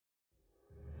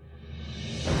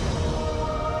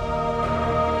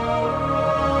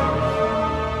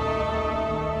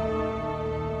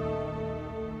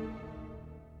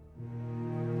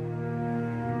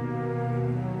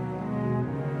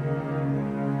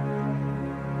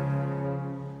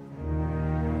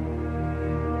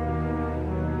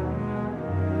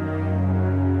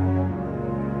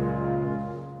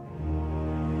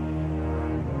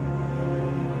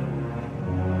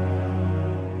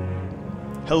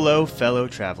Hello, fellow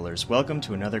travelers. Welcome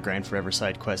to another Grind Forever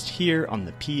side quest here on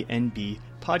the PNB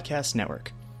Podcast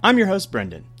Network. I'm your host,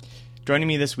 Brendan. Joining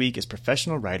me this week is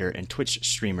professional writer and Twitch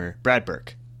streamer Brad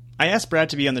Burke. I asked Brad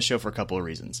to be on the show for a couple of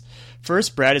reasons.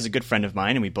 First, Brad is a good friend of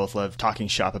mine, and we both love talking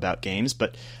shop about games,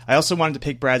 but I also wanted to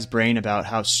pick Brad's brain about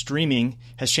how streaming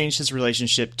has changed his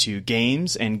relationship to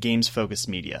games and games-focused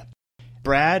media.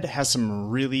 Brad has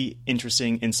some really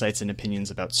interesting insights and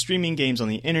opinions about streaming games on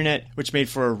the internet, which made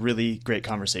for a really great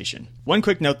conversation. One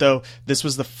quick note though, this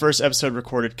was the first episode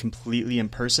recorded completely in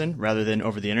person rather than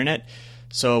over the internet,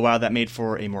 so while that made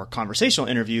for a more conversational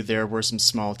interview, there were some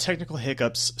small technical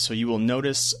hiccups, so you will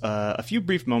notice a few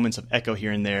brief moments of echo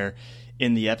here and there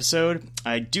in the episode.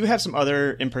 I do have some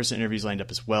other in-person interviews lined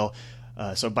up as well,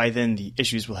 so by then the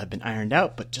issues will have been ironed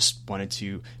out, but just wanted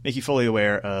to make you fully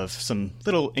aware of some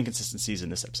little inconsistencies in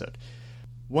this episode.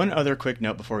 One other quick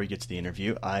note before we get to the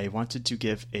interview, I wanted to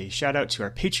give a shout out to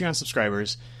our Patreon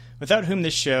subscribers, without whom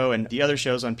this show and the other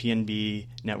shows on PNB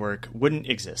Network wouldn't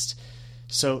exist.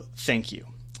 So thank you.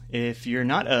 If you're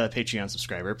not a Patreon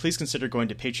subscriber, please consider going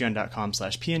to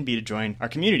patreon.com/PNB to join our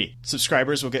community.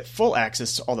 Subscribers will get full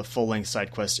access to all the full-length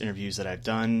side quest interviews that I've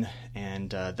done and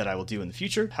that I will do in the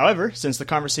future. However, since the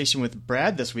conversation with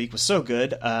Brad this week was so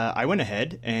good, I went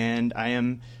ahead and I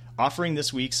am offering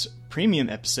this week's premium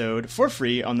episode for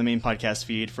free on the main podcast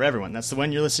feed for everyone. That's the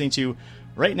one you're listening to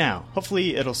right now.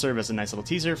 Hopefully it'll serve as a nice little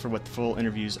teaser for what the full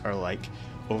interviews are like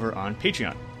over on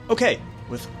Patreon. Okay,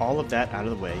 with all of that out of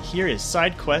the way, here is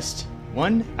Side Quest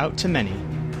One Out to Many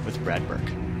with Brad Burke.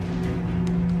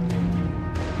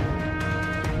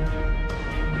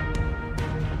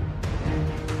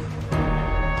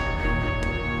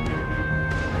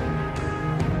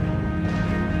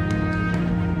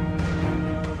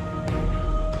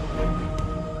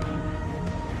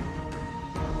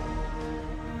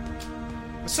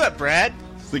 What's up, Brad?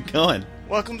 How's it going?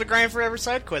 Welcome to Grind Forever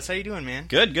Side Quest. How you doing, man?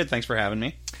 Good. Thanks for having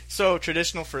me. So,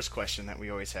 traditional first question that we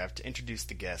always have to introduce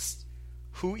the guests.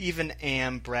 Who even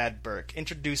am Brad Burke?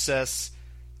 Introduce us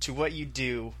to what you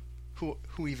do.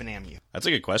 Who even am you? That's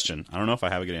a good question. I don't know if I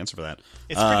have a good answer for that.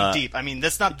 It's pretty deep. I mean,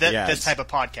 that's not this type of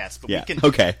podcast, but we can.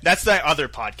 Okay. That's the other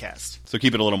podcast. So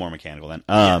keep it a little more mechanical then.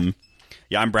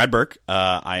 Yeah, I'm Brad Burke.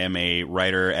 I am a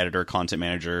writer, editor, content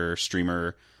manager,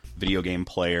 streamer, video game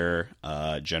player,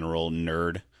 general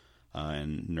nerd,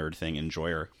 and nerd thing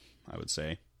enjoyer, I would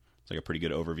say. It's like a pretty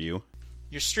good overview.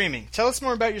 You're streaming. Tell us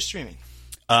more about your streaming.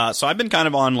 So I've been kind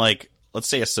of on, like, let's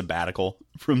say a sabbatical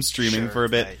from streaming for a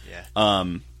bit. Right, yeah.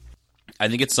 I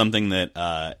think it's something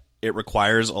that it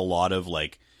requires a lot of,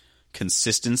 like,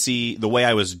 consistency. The way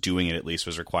I was doing it, at least,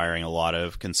 was requiring a lot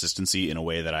of consistency in a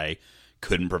way that I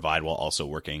couldn't provide while also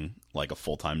working, like, a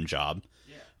full-time job.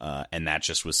 Yeah. And that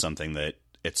just was something that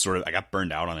it's sort of, I got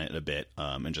burned out on it a bit,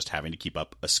 and just having to keep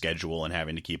up a schedule and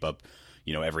having to keep up,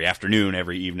 you know, every afternoon,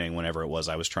 every evening, whenever it was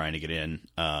I was trying to get in.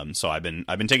 So I've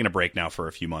been taking a break now for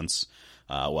a few months,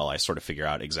 while I sort of figure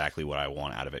out exactly what I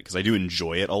want out of it, because I do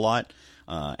enjoy it a lot.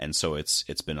 And so it's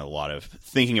been a lot of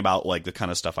thinking about, like, the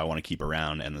kind of stuff I want to keep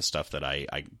around and the stuff that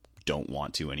I don't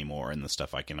want to anymore, and the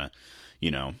stuff I can, you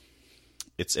know,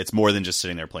 it's more than just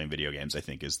sitting there playing video games, I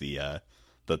think, is the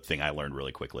thing I learned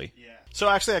really quickly. Yeah. So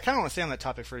actually, I kind of want to stay on that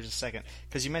topic for just a second,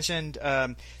 because you mentioned,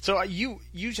 so you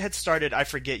had started, I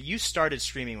forget, you started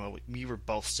streaming when we were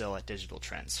both still at Digital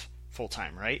Trends full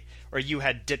time, right? Or you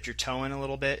had dipped your toe in a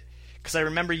little bit, because I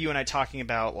remember you and I talking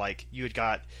about, like, you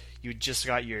had just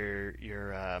got your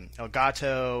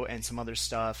Elgato and some other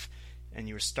stuff, and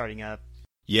you were starting up.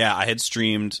 Yeah, I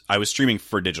was streaming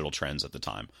for Digital Trends at the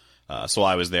time. So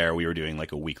I was there, we were doing,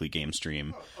 like, a weekly game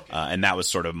stream, and that was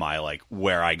sort of my, like,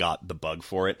 where I got the bug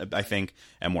for it, I think,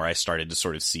 and where I started to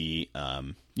sort of see,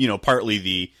 you know, partly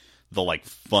the like,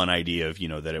 fun idea of, you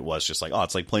know, that it was just like, oh,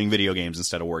 it's like playing video games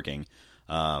instead of working.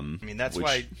 I mean, that's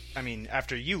why, I mean,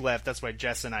 after you left, that's why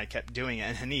Jess and I kept doing it,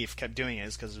 and Hanif kept doing it,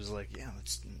 is because it was like, yeah,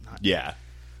 let's not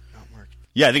work.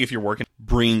 Yeah, I think if you're working,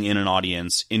 bringing in an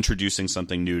audience, introducing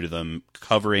something new to them,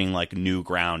 covering, like, new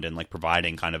ground, and, like,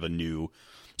 providing kind of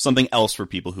something else for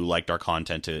people who liked our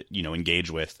content to, you know,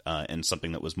 engage with, and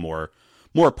something that was more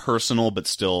personal, but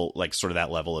still, like, sort of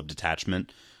that level of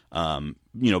detachment. You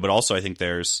know, but also I think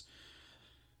there's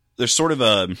sort of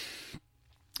a,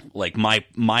 like,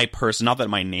 my person, not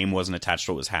that my name wasn't attached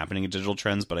to what was happening at Digital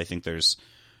Trends, but I think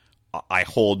I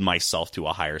hold myself to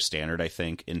a higher standard, I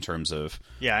think, in terms of,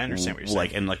 yeah, I understand what you're saying.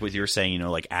 Like, and like what you were saying, you know,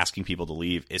 like, asking people to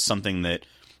leave is something that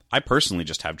I personally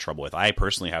just have trouble with. I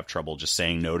personally have trouble just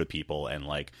saying no to people and,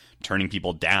 like, turning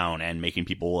people down and making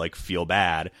people, like, feel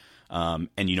bad. And,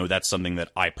 you know, that's something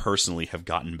that I personally have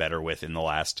gotten better with in the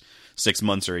last 6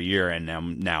 months or a year, and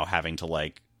I'm now having to,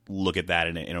 like, look at that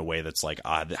in a way that's like,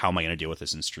 how am I going to deal with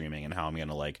this in streaming, and how I'm going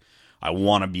to like, I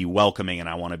want to be welcoming and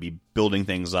I want to be building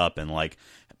things up and like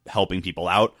helping people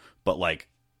out, but like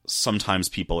sometimes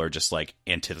people are just like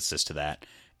antithesis to that.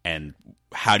 And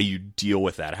how do you deal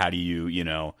with that? How do you, you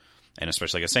know, and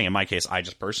especially like I was saying, in my case, I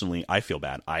just personally, I feel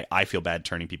bad. I feel bad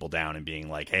turning people down and being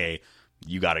like, hey,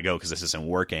 you got to go because this isn't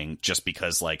working, just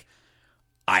because like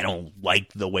I don't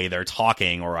like the way they're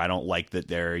talking, or I don't like that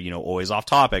they're, you know, always off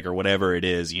topic or whatever it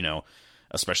is, you know,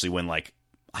 especially when like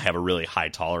I have a really high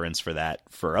tolerance for that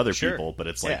for other people, but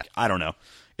it's like, I don't know.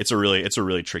 It's a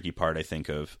really tricky part, I think,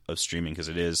 of streaming, because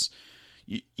it is,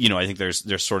 you know, I think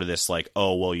there's sort of this like,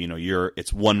 oh, well, you know,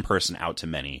 it's one person out to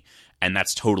many. And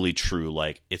that's totally true.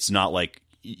 Like, it's not like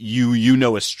you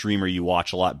know a streamer you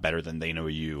watch a lot better than they know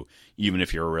you, even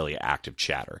if you're a really active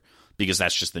chatter, because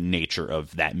that's just the nature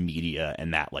of that media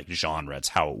and that like genre. It's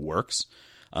how it works.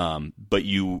 But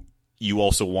you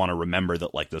also want to remember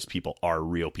that like those people are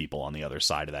real people on the other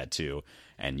side of that too.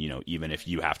 And, you know, even if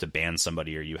you have to ban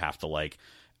somebody or you have to like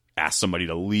ask somebody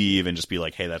to leave and just be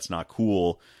like, hey, that's not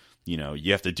cool, you know,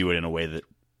 you have to do it in a way that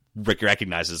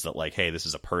recognizes that like, hey, this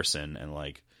is a person, and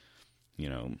like, you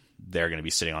know, they're going to be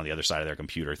sitting on the other side of their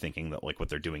computer thinking that like what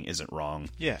they're doing isn't wrong.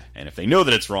 Yeah. And if they know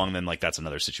that it's wrong, then like that's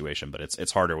another situation. But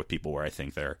it's harder with people where I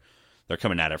think they're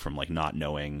coming at it from like not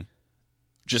knowing,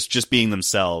 just being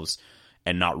themselves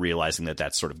and not realizing that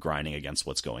that's sort of grinding against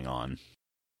what's going on.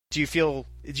 Do you feel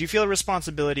a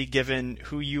responsibility, given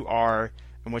who you are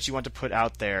and what you want to put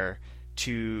out there,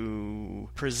 to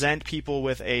present people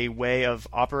with a way of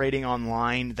operating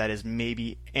online that is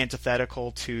maybe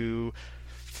antithetical to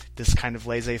this kind of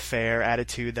laissez-faire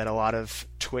attitude that a lot of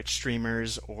Twitch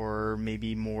streamers, or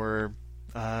maybe more,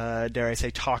 dare I say,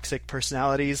 toxic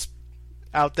personalities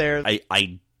out there?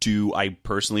 I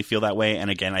personally feel that way.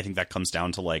 And again, I think that comes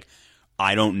down to like,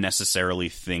 I don't necessarily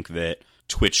think that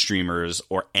Twitch streamers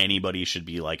or anybody should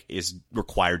be like, is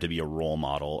required to be a role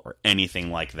model or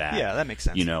anything like that. Yeah, that makes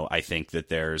sense. You know, I think that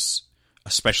there's,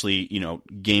 especially, you know,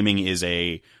 gaming is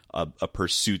a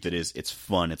pursuit that is, it's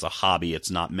fun, it's a hobby, it's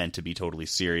not meant to be totally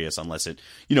serious unless it,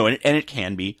 you know, and it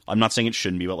can be. I'm not saying it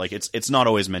shouldn't be, but like it's not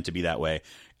always meant to be that way.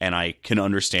 And I can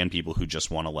understand people who just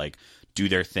want to like do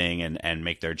their thing and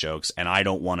make their jokes. And I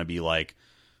don't want to be like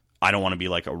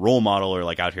a role model or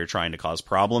like out here trying to cause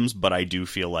problems, but I do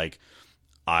feel like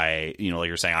you know, like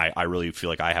you're saying, I really feel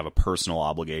like I have a personal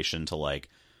obligation to like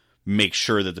make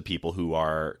sure that the people who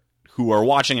are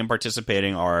watching and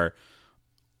participating are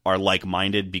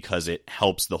like-minded, because it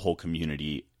helps the whole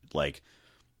community. Like,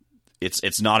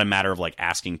 it's not a matter of like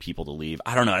asking people to leave.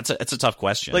 I don't know. It's a tough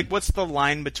question. Like, what's the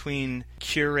line between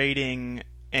curating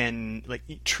and like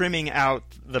trimming out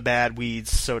the bad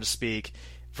weeds, so to speak,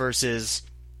 versus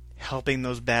helping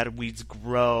those bad weeds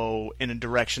grow in a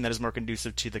direction that is more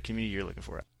conducive to the community you're looking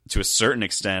for? To a certain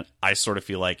extent, I sort of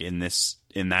feel like in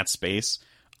that space,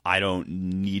 I don't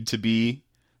need to be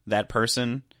that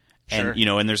person. Sure. And, you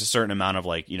know, and there's a certain amount of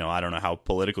like, you know, I don't know how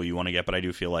political you want to get, but I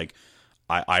do feel like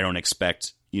I don't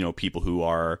expect, you know, people who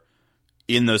are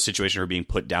in those situations who are being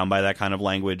put down by that kind of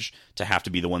language to have to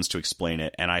be the ones to explain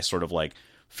it. And I sort of like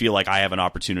feel like I have an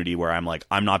opportunity where I'm like,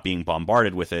 I'm not being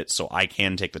bombarded with it, so I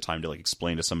can take the time to like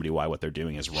explain to somebody why what they're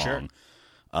doing is wrong.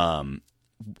 Sure.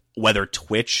 Whether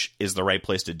Twitch is the right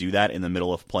place to do that in the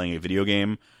middle of playing a video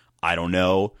game, I don't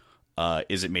know.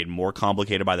 Is it made more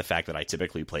complicated by the fact that I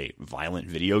typically play violent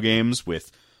video games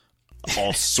with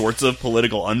all sorts of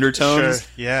political undertones? Sure.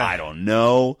 Yeah. I don't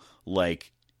know.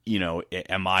 Like, you know,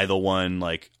 am I the one,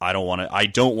 like, I don't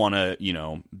want to, you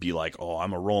know, be like, oh,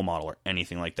 I'm a role model or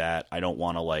anything like that. I don't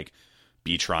want to, like,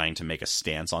 be trying to make a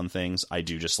stance on things. I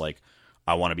do just, like,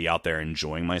 I want to be out there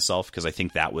enjoying myself, because I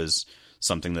think that was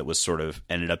something that was sort of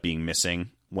ended up being missing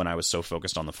when I was so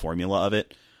focused on the formula of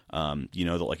it. You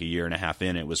know, that like a year and a half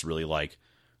in, it was really like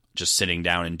just sitting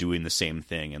down and doing the same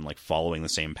thing and like following the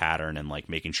same pattern and like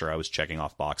making sure I was checking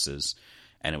off boxes.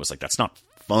 And it was like, that's not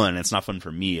fun. It's not fun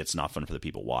for me. It's not fun for the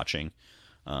people watching.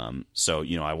 So,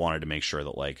 you know, I wanted to make sure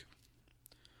that like,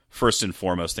 first and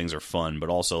foremost, things are fun, but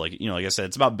also like, you know, like I said,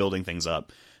 it's about building things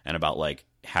up and about like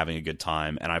having a good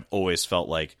time. And I've always felt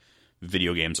like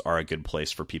video games are a good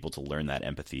place for people to learn that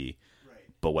empathy. Right.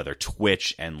 But whether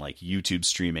Twitch and like YouTube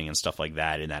streaming and stuff like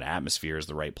that in that atmosphere is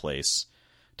the right place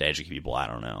to educate people, I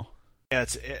don't know. Yeah,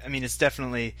 it's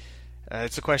definitely,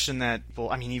 it's a question that, well,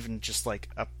 I mean, even just like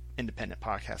a independent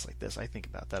podcast like this, I think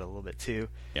about that a little bit too.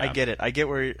 Yeah. I get it. I get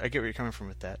where you're coming from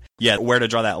with that. Yeah, where to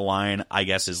draw that line, I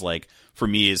guess, is like, for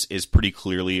me, is pretty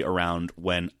clearly around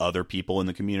when other people in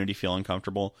the community feel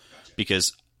uncomfortable. Gotcha.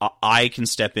 Because I can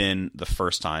step in the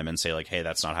first time and say like, hey,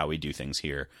 that's not how we do things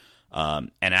here.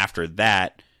 And after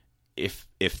that, if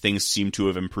things seem to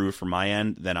have improved from my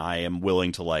end, then I am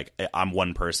willing to, like, I'm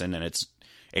one person, and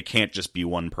it can't just be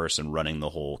one person running the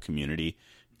whole community.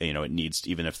 You know, it needs,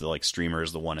 even if the, like, streamer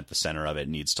is the one at the center of it,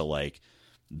 needs to, like,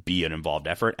 be an involved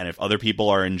effort. And if other people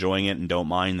are enjoying it and don't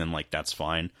mind, then, like, that's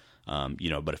fine. You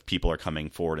know, but if people are coming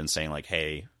forward and saying, like,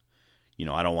 hey, you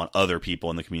know, I don't want other people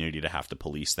in the community to have to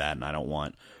police that, and I don't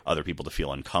want other people to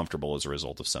feel uncomfortable as a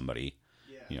result of somebody,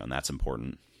 you know, and that's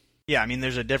important. Yeah, I mean,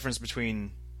 there's a difference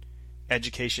between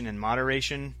education and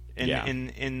moderation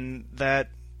in that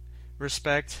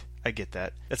respect. I get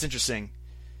that. That's interesting.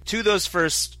 To those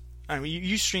first, I mean,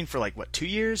 you streamed for like, what, 2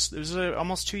 years? It was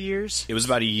almost 2 years? It was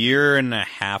about a year and a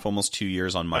half, almost 2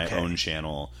 years on my own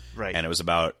channel. Right. And it was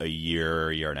about a year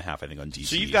and a half, I think, on DC.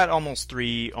 So you've got almost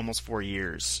 4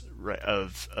 years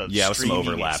of yeah, with some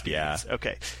overlap, experience. Yeah.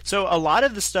 Okay. So a lot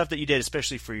of the stuff that you did,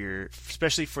 especially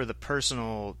for the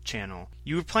personal channel,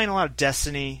 you were playing a lot of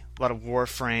Destiny, a lot of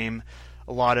Warframe,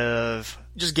 a lot of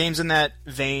just games in that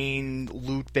vein,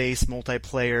 loot-based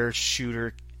multiplayer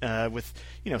shooter with,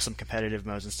 you know, some competitive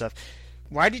modes and stuff.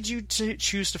 Why did you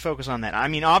choose to focus on that? I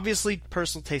mean, obviously,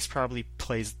 personal taste probably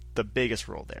plays the biggest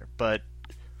role there, but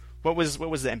what was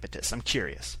the impetus? I'm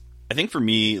curious. I think for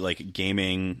me, like,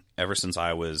 gaming, ever since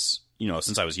I was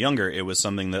younger, it was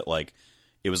something that, like,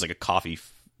 it was like a coffee.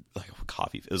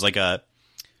 It was like a.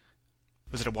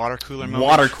 Was it a water cooler moment?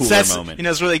 Water cooler moment. You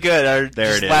know, it's really good.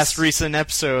 There it is. Last recent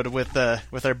episode with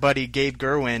our buddy Gabe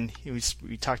Gerwin,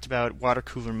 we talked about water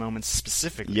cooler moments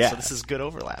specifically. Yeah. So this is good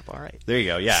overlap. All right. There you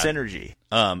go. Yeah. Synergy.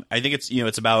 I think it's, you know,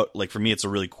 it's about, like, for me, it's a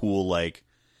really cool, like,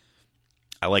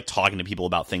 I like talking to people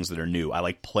about things that are new. I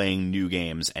like playing new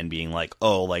games and being like,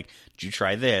 oh, like, did you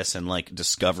try this? And, like,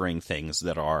 discovering things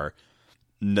that are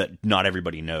not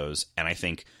everybody knows. And I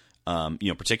think,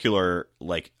 you know,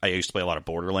 like, I used to play a lot of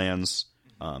Borderlands,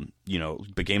 you know,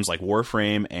 but games like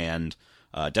Warframe and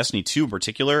Destiny 2 in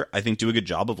particular, I think do a good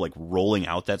job of, like, rolling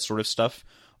out that sort of stuff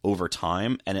over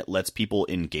time, and it lets people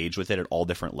engage with it at all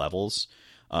different levels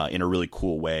in a really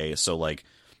cool way. So, like,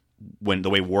 when the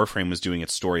way Warframe was doing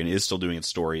its story and is still doing its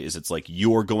story is it's like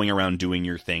you're going around doing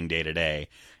your thing day to day,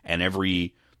 and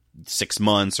every 6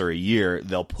 months or a year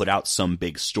they'll put out some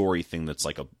big story thing that's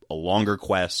like a longer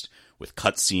quest with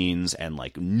cutscenes and,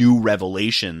 like, new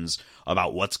revelations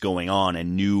about what's going on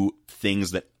and new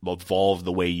things that evolve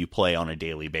the way you play on a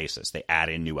daily basis. They add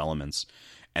in new elements,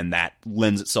 and that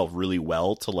lends itself really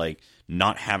well to, like,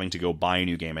 not having to go buy a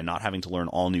new game and not having to learn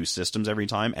all new systems every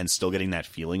time, and still getting that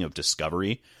feeling of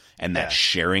discovery and that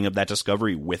sharing of that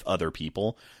discovery with other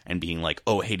people and being like,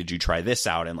 oh, hey, did you try this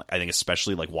out? And, like, I think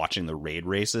especially, like, watching the raid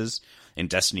races in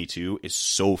Destiny 2 is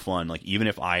so fun. Like, even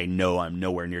if I know I'm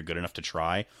nowhere near good enough to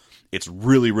try, it's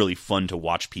really, really fun to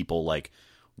watch people, like,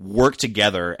 work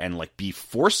together and, like, be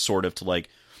forced sort of to, like,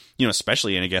 you know,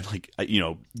 especially, and again, like, you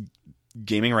know,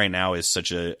 gaming right now is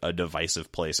such a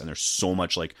divisive place, and there's so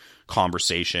much, like,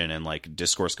 conversation and, like,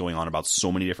 discourse going on about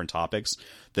so many different topics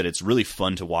that it's really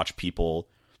fun to watch people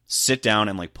sit down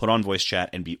and, like, put on voice chat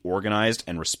and be organized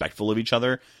and respectful of each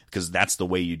other, because that's the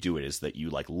way you do it, is that you,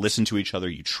 like, listen to each other,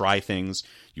 you try things,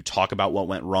 you talk about what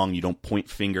went wrong, you don't point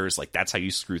fingers. Like, that's how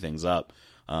you screw things up.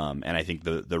 And I think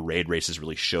the raid races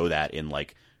really show that in,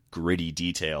 like, gritty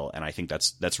detail, and I think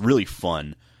that's really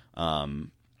fun.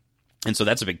 And so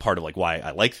that's a big part of, like, why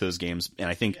I like those games. And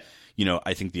I think, you know,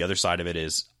 I think the other side of it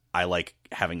is I like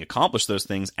having accomplished those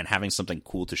things and having something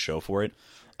cool to show for it.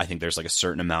 I think there's, like, a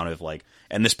certain amount of, like,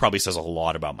 and this probably says a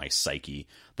lot about my psyche,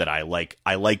 that I like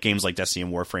games like Destiny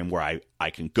and Warframe where I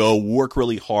can go work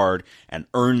really hard and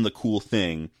earn the cool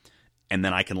thing, and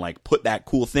then I can, like, put that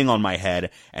cool thing on my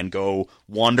head and go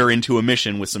wander into a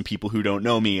mission with some people who don't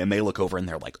know me, and they look over and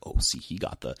they're like, oh, see, he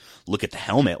got look at the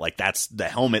helmet. Like, that's the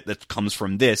helmet that comes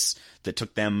from this that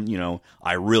took them, you know,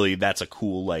 that's a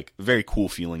cool, like, very cool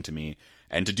feeling to me.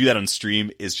 And to do that on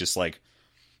stream is just, like,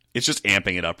 it's just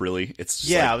amping it up, really. It's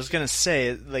just, I was gonna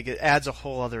say, like, it adds a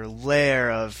whole other layer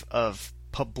of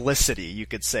publicity, you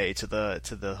could say, to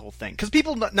the whole thing. Because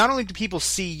people, not only do people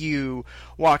see you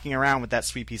walking around with that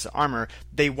sweet piece of armor,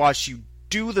 they watch you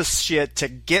do the shit to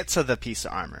get to the piece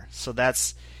of armor. So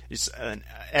that's just an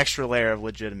extra layer of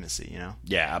legitimacy, you know?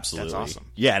 Yeah, absolutely. That's awesome.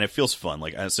 Yeah, and it feels fun.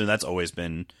 Like, so that's always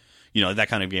been, you know, that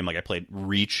kind of game. Like, I played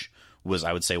Reach was,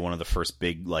 I would say, one of the first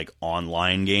big, like,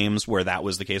 online games where that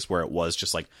was the case, where it was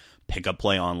just, like, pick up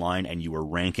play online, and you were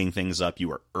ranking things up, you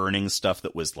were earning stuff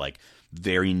that was, like,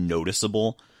 very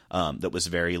noticeable, that was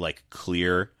very, like,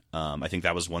 clear. I think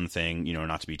that was one thing, you know,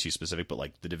 not to be too specific, but,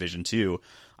 like, the Division 2,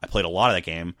 I played a lot of that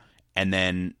game, and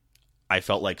then I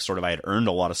felt like sort of I had earned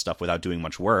a lot of stuff without doing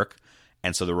much work,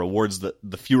 and so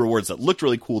the few rewards that looked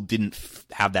really cool didn't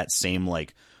have that same,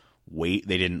 like, wait.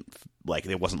 They didn't like,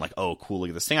 it wasn't like, oh, cool, look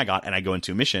at this thing I got. And I go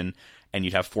into a mission and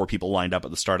you'd have 4 people lined up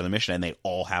at the start of the mission and they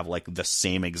all have like the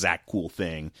same exact cool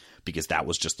thing because that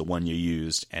was just the one you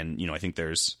used. And, you know, I think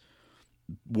there's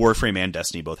Warframe and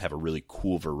Destiny both have a really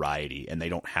cool variety and they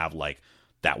don't have like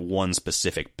that one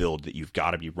specific build that you've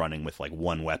got to be running with like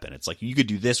one weapon. It's like you could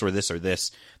do this or this or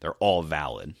this. They're all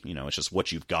valid. You know, it's just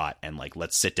what you've got and like,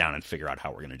 let's sit down and figure out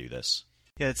how we're going to do this.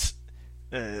 Yeah, it's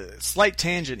a slight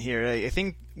tangent here. I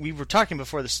think we were talking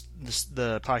before the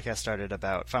podcast started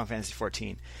about Final Fantasy XIV.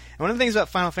 And one of the things about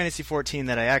Final Fantasy XIV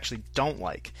that I actually don't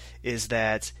like is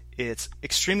that it's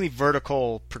extremely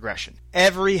vertical progression.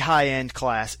 Every high-end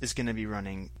class is going to be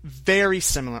running very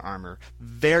similar armor,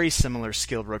 very similar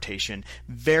skill rotation,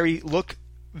 very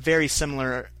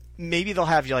similar. Maybe they'll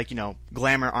have like, you know,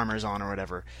 glamour armors on or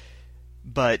whatever,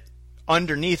 but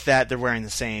underneath that they're wearing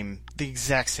the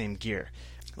exact same gear.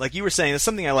 Like you were saying, that's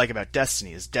something I like about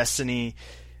Destiny. Is Destiny,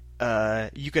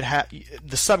 you could have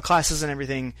the subclasses and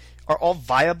everything are all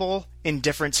viable in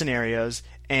different scenarios,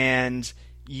 and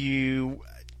you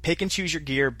pick and choose your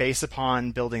gear based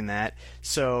upon building that.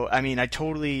 So, I mean, I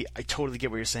totally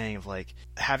get what you're saying of like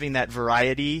having that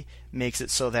variety makes it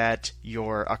so that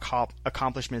your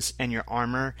accomplishments and your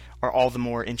armor are all the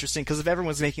more interesting. Because if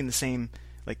everyone's making the same,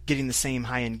 like getting the same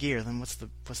high end gear, then what's the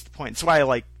point? That's why I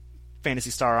like Phantasy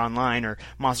Star Online or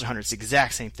Monster Hunter. It's the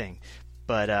exact same thing.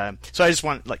 But so I just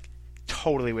want like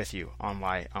totally with you on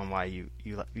why you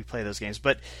play those games.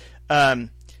 But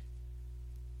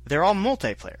they're all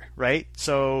multiplayer, right?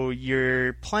 So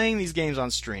you're playing these games on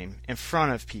stream in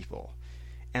front of people,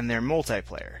 and they're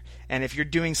multiplayer. And if you're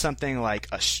doing something like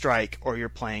a strike or you're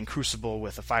playing Crucible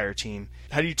with a fire team,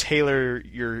 how do you tailor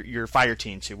your fire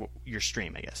team to your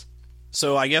stream, I guess?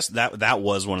 So I guess that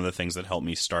was one of the things that helped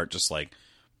me start just like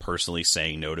personally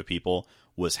saying no to people,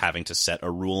 was having to set a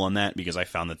rule on that, because I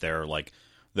found that there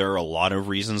are a lot of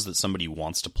reasons that somebody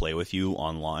wants to play with you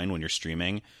online when you're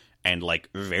streaming, and like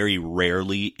very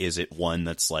rarely is it one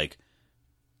that's like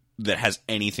that has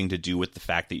anything to do with the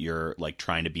fact that you're like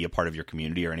trying to be a part of your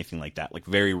community or anything like that. Like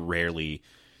very rarely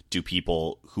do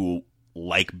people who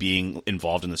like being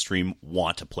involved in the stream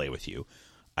want to play with you.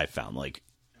 I found like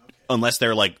unless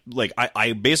they're like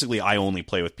I basically I only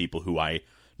play with people who I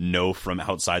know from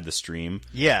outside the stream.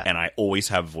 Yeah. And I always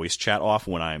have voice chat off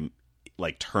when I'm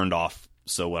like turned off.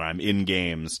 So when I'm in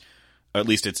games, at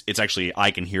least it's actually,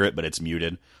 I can hear it, but it's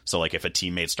muted. So like if a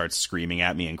teammate starts screaming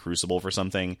at me in Crucible for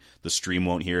something, the stream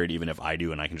won't hear it, even if I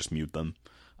do, and I can just mute them.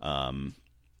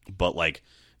 But like,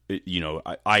 you know,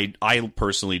 I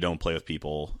personally don't play with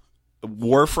people.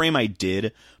 Warframe I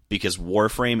did, because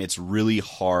Warframe, it's really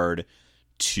hard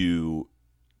to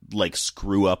like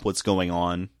screw up what's going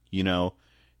on, you know?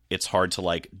 It's hard to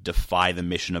like defy the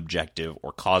mission objective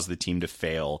or cause the team to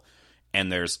fail.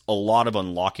 And there's a lot of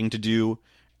unlocking to do.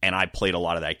 And I played a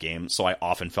lot of that game, so I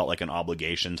often felt like an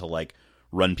obligation to like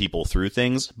run people through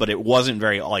things. But it wasn't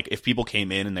very like, if people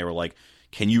came in and they were like,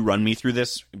 can you run me through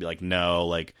this? I'd be like, no.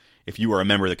 Like if you were a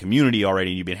member of the community already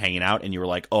and you've been hanging out and you were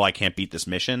like, oh, I can't beat this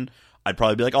mission, I'd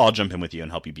probably be like, oh, I'll jump in with you and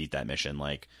help you beat that mission.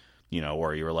 Like, you know,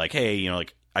 or you were like, hey, you know,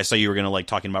 like I saw you were going to like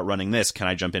talking about running this. Can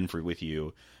I jump in with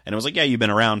you? And it was like, yeah, you've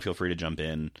been around. Feel free to jump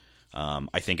in.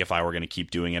 I think if I were going to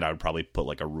keep doing it, I would probably put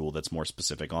like a rule that's more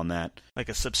specific on that. Like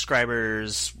a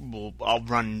subscribers, I'll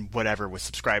run whatever with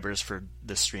subscribers for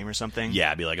this stream or something.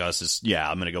 Yeah, I'd be like, oh,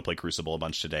 I'm going to go play Crucible a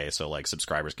bunch today, so like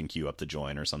subscribers can queue up to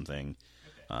join or something.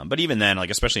 Okay. But even then, like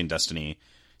especially in Destiny,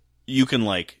 you can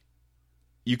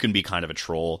be kind of a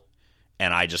troll,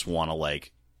 and I just want to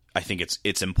like, I think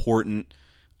it's important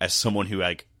as someone who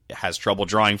like has trouble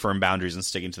drawing firm boundaries and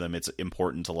sticking to them. It's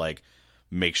important to like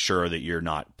make sure that you're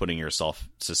not making yourself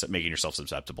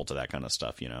susceptible to that kind of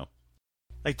stuff, you know?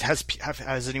 Like,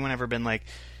 has anyone ever been like,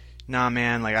 nah,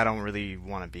 man, like, I don't really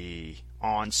want to be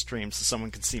on stream so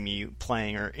someone can see me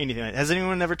playing or anything like that? Has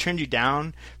anyone ever turned you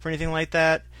down for anything like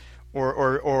that?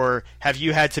 Or have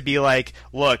you had to be like,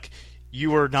 look,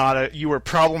 you were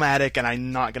problematic and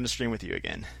I'm not going to stream with you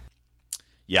again?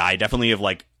 Yeah, I definitely have,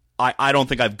 like, I don't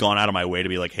think I've gone out of my way to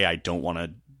be like, hey, I don't want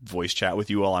to voice chat with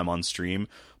you while I'm on stream.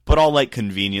 But I'll like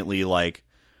conveniently like,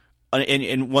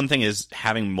 and one thing is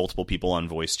having multiple people on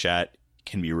voice chat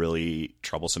can be really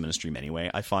troublesome in a stream anyway.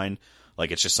 I find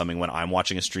like it's just something when I'm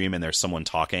watching a stream and there's someone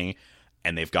talking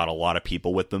and they've got a lot of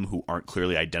people with them who aren't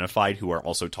clearly identified who are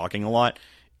also talking a lot.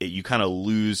 You kind of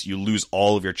lose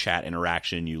all of your chat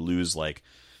interaction. You lose like,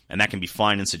 and that can be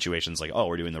fine in situations like, oh,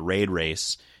 we're doing the raid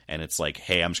race. And it's like,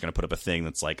 hey, I'm just going to put up a thing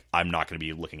that's like, I'm not going to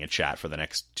be looking at chat for the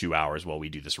next 2 hours while we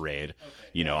do this raid. Okay.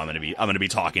 You know, I'm going to be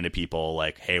talking to people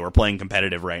like, hey, we're playing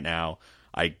competitive right now.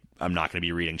 I'm not going to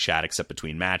be reading chat except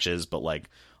between matches, but like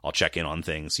I'll check in on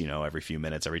things, every few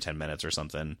minutes, every 10 minutes or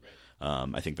something.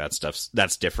 I think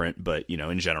that's different, but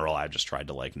in general, I've just tried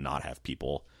to like not have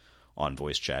people on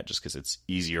voice chat just because it's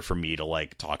easier for me to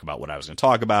like talk about what I was going to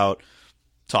talk about,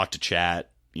 talk to chat,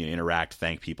 interact,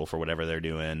 thank people for whatever they're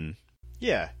doing.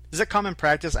 Yeah. Is that common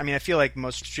practice? I mean, I feel like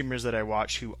most streamers that I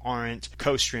watch who aren't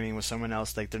co-streaming with someone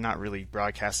else, like they're not really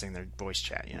broadcasting their voice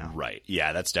chat, Right.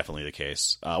 Yeah, that's definitely the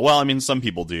case. Well, I mean, some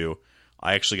people do.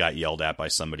 I actually got yelled at by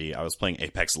somebody. I was playing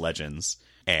Apex Legends,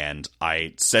 and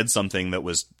I said something that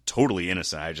was totally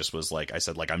innocent. I just was like, I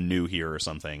said, like, I'm new here or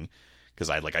something. Because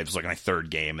I was like my third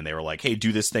game, and they were like, hey,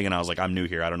 do this thing. And I was like, I'm new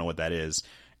here. I don't know what that is.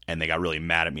 And they got really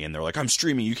mad at me, and they're like, I'm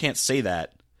streaming. You can't say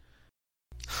that.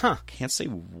 Huh. Can't say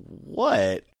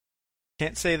what?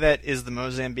 Can't say that. Is the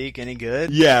Mozambique any good?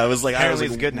 Yeah, it was like, apparently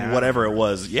it's good now. Whatever it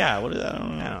was. Yeah, I don't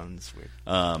know. No, it's weird.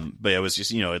 But it was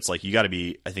just, it's like you got to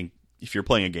be, I think, if you're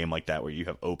playing a game like that where you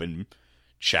have open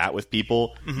chat with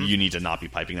people, you need to not be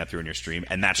piping that through in your stream.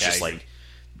 And that's just like,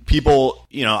 people,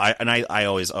 I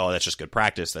always, that's just good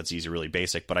practice. That's easy, really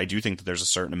basic. But I do think that there's a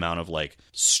certain amount of like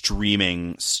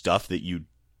streaming stuff that you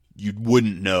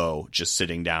wouldn't know just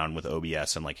sitting down with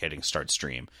OBS and like hitting start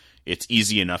stream. It's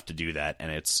easy enough to do that,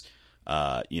 and it's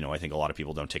I think a lot of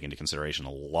people don't take into consideration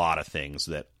a lot of things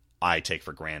that I take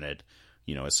for granted,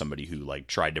 as somebody who like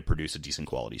tried to produce a decent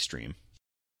quality stream.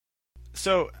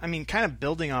 So, I mean, kind of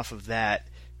building off of that,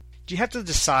 do you have to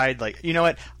decide, like, you know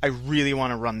what, I really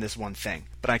want to run this one thing,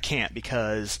 but I can't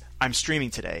because I'm streaming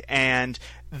today, and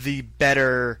the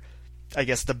better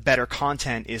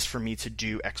content is for me to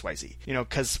do XYZ.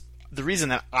 Because the reason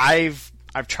that I've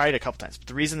tried it a couple times, but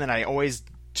the reason that I always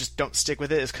just don't stick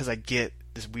with it is because I get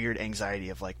this weird anxiety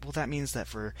of like, well, that means that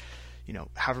for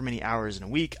however many hours in a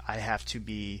week I have to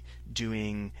be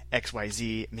doing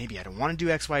XYZ. Maybe I don't want to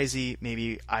do XYZ.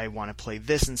 Maybe I want to play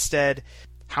this instead.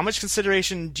 How much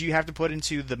consideration do you have to put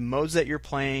into the modes that you're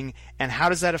playing, and how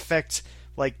does that affect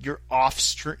like your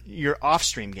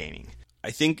off-stream gaming?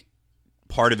 I think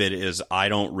part of it is I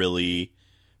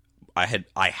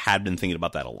had been thinking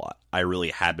about that a lot. I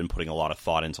really had been putting a lot of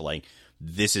thought into like,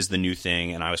 this is the new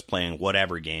thing, and I was playing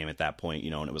whatever game at that point,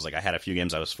 and it was like I had a few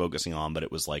games I was focusing on, but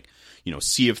it was like,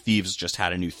 Sea of Thieves just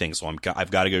had a new thing, so I've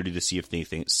got to go do the Sea of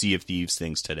Thieves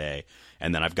things today,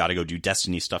 and then I've got to go do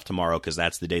Destiny stuff tomorrow because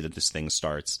that's the day that this thing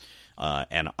starts,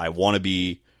 and I want to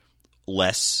be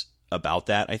less about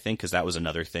that, I think, because that was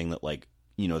another thing that like,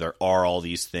 there are all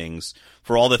these things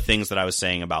for all the things that I was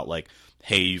saying about like,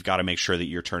 hey, you've got to make sure that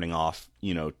you're turning off,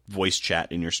 voice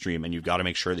chat in your stream, and you've got to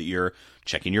make sure that you're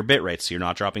checking your bit rate so you're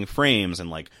not dropping frames, and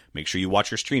like make sure you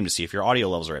watch your stream to see if your audio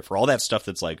levels are right. For all that stuff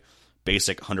that's like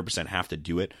basic 100% have to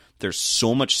do it. There's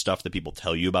so much stuff that people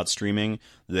tell you about streaming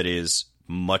that is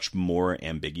much more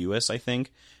ambiguous, I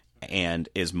think, and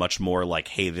is much more like,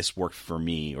 hey, this worked for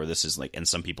me, or this is like, and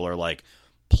some people are like,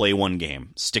 play one game,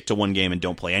 stick to one game and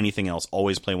don't play anything else,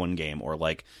 always play one game, or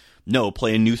like, no,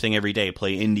 play a new thing every day,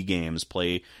 play indie games,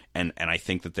 and I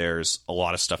think that there's a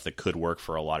lot of stuff that could work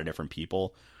for a lot of different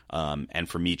people. And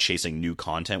for me, chasing new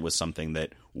content was something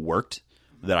that worked,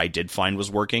 that I did find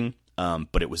was working,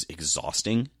 but it was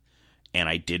exhausting. And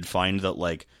I did find that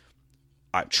like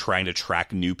trying to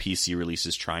track new PC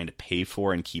releases, trying to pay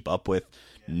for and keep up with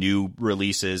new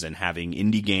releases, and having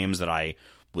indie games that I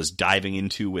was diving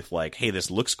into with like, hey,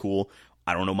 this looks cool,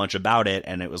 I don't know much about it,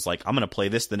 and it was like, I'm going to play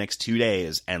this the next 2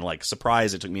 days, and like,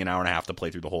 surprise, it took me an hour and a half to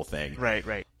play through the whole thing.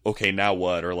 Right. Okay, now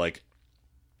what? Or like,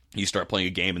 you start playing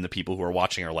a game and the people who are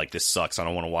watching are like, this sucks, I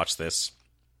don't want to watch this.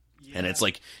 Yeah. And it's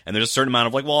like, and there's a certain amount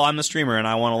of like, well, I'm the streamer and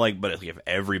I want to like, but if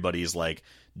everybody's like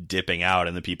dipping out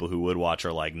and the people who would watch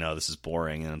are like, no, this is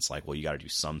boring, and it's like, well, you got to do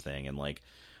something. And like,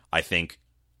 I think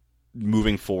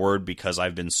moving forward, because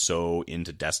I've been so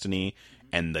into Destiny,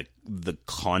 and the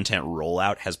content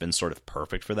rollout has been sort of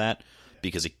perfect for that,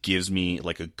 because it gives me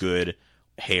like a good,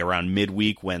 hey, around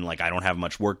midweek when like I don't have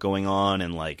much work going on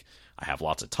and like I have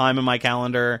lots of time in my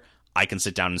calendar, I can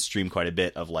sit down and stream quite a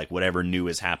bit of like whatever new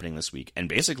is happening this week. And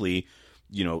basically,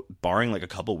 barring like a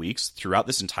couple weeks throughout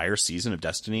this entire season of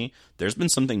Destiny, there's been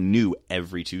something new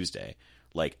every Tuesday.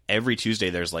 Like every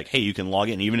Tuesday there's like, hey, you can log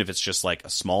in, even if it's just like a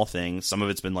small thing. Some of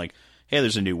it's been like, hey,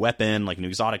 there's a new weapon, like a new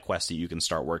exotic quest that you can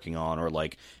start working on, or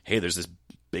like, hey, there's this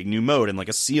big new mode and like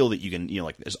a seal that you can,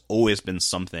 like there's always been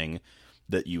something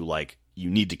that you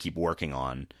need to keep working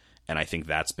on. And I think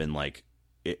that's been like,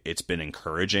 it's been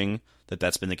encouraging that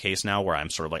that's been the case now, where I'm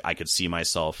sort of like, I could see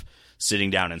myself sitting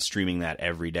down and streaming that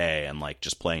every day and like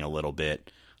just playing a little bit.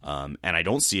 And I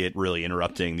don't see it really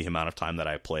interrupting the amount of time that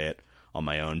I play it on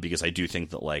my own, because I do think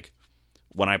that like,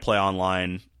 when I play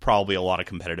online, probably a lot of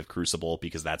competitive Crucible,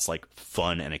 because that's like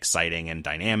fun and exciting and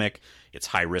dynamic. It's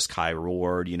high risk, high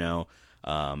reward,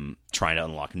 trying to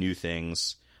unlock new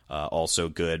things, also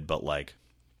good, but like,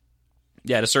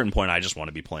 yeah, at a certain point, I just want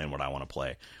to be playing what I want to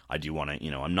play. I do want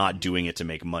to, I'm not doing it to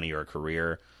make money or a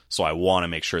career, so I want to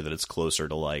make sure that it's closer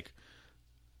to like,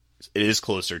 it is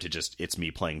closer to just, it's me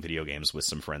playing video games with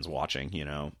some friends watching,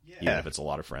 even if it's a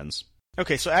lot of friends.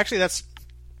 Okay, so actually it's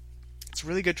a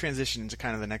really good transition into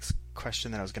kind of the next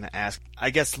question that I was going to ask.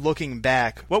 I guess looking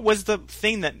back, what was the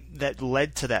thing that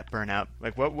led to that burnout?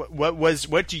 Like,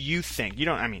 what do you think?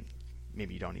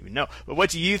 Maybe you don't even know, but what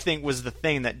do you think was the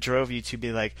thing that drove you to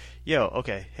be like, yo,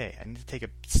 okay, hey, I need to take a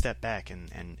step back and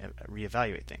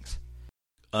reevaluate things?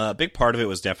 A big part of it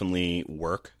was definitely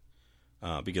work,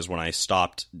 because when I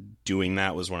stopped doing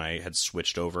that was when I had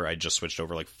switched over. I just switched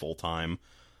over like full time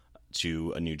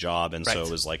to a new job, and so it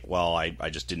was like, well, I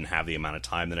just didn't have the amount of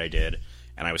time that I did,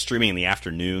 and I was streaming in the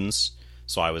afternoons,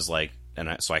 so I was like,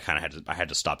 so I kind of had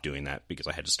to stop doing that because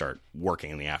I had to start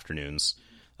working in the afternoons,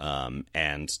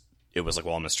 and it was like,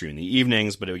 well, I'm going to stream in the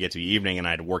evenings, but it would get to the evening and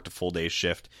I had worked a full day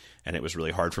shift, and it was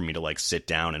really hard for me to like sit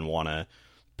down and want to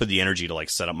put the energy to like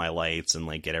set up my lights and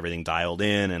like get everything dialed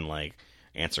in and like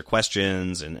answer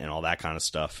questions and all that kind of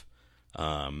stuff.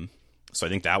 So I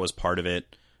think that was part of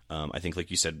it. I think,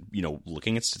 like you said,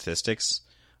 looking at statistics,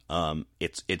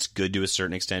 it's good to a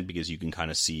certain extent because you can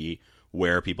kind of see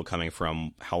where are people coming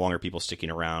from, how long are people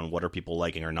sticking around, what are people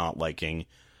liking or not liking.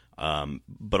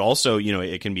 But also,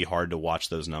 it can be hard to watch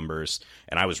those numbers.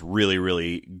 And I was really,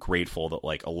 really grateful that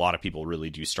like a lot of people really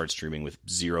do start streaming with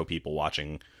 0 people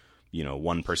watching,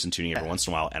 one person tuning in every once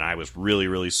in a while. And I was really,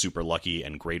 really super lucky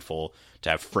and grateful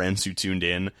to have friends who tuned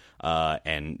in,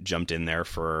 and jumped in there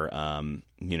for,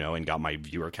 and got my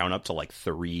viewer count up to like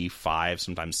 3, 5,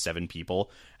 sometimes 7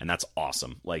 people. And that's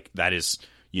awesome. Like that is,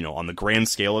 on the grand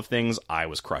scale of things, I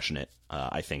was crushing it,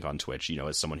 I think on Twitch,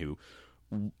 as someone who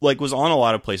like was on a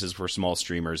lot of places for small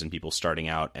streamers and people starting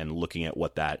out and looking at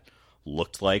what that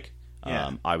looked like.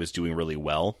 Yeah. I was doing really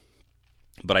well,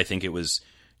 but I think it was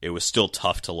still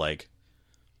tough to like,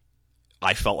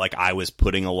 I felt like I was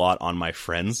putting a lot on my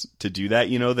friends to do that,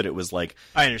 that it was like,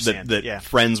 I understand that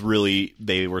friends really,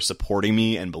 they were supporting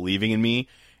me and believing in me,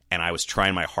 and I was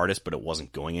trying my hardest, but it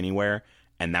wasn't going anywhere.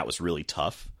 And that was really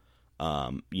tough.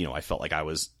 I felt like I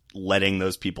was letting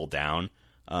those people down.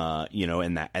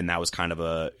 And that was kind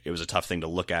of it was a tough thing to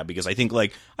look at because I think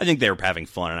they were having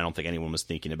fun and I don't think anyone was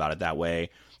thinking about it that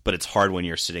way, but it's hard when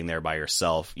you're sitting there by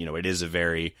yourself. It is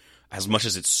as much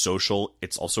as it's social,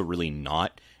 it's also really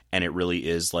not. And it really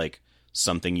is like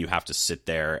something you have to sit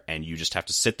there and you just have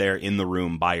to sit there in the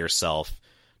room by yourself,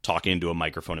 talking into a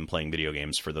microphone and playing video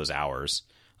games for those hours.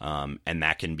 And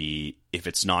that can be,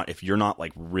 if you're not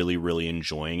like really, really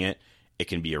enjoying it, it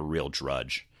can be a real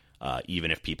drudge.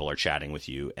 Even if people are chatting with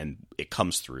you and it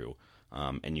comes through.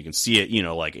 And you can see it,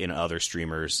 like in other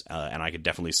streamers, and I could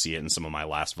definitely see it in some of my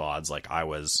last VODs. Like I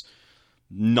was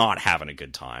not having a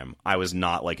good time. I was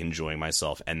not like enjoying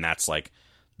myself. And that's like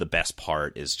the best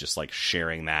part is just like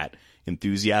sharing that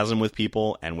enthusiasm with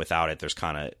people. And without it,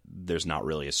 there's not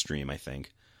really a stream, I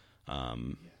think.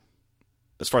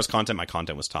 As far as content, my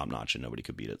content was top notch and nobody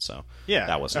could beat it. So yeah,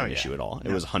 that wasn't an issue at all.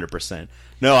 It was 100%.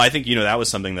 No, I think, that was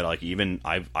something that like, even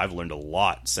I've learned a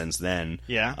lot since then.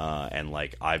 Yeah. And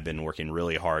like, I've been working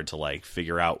really hard to like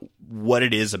figure out what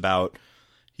it is about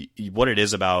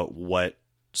what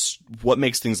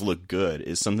makes things look good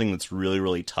is something that's really,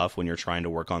 really tough when you're trying to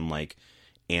work on like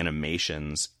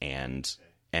animations and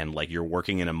like you're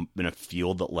working in a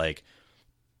field that like,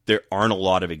 there aren't a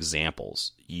lot of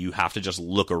examples. You have to just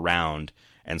look around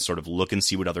and sort of look and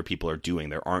see what other people are doing.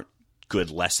 There aren't good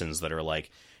lessons that are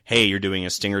like, hey, you're doing a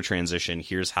stinger transition.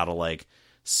 Here's how to like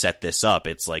set this up.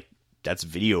 It's like, that's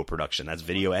video production. That's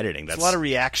video editing. That's a lot of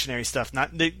reactionary stuff.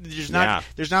 There's not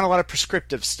a lot of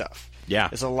prescriptive stuff. Yeah.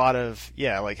 There's a lot of,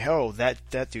 like, oh, that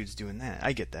dude's doing that.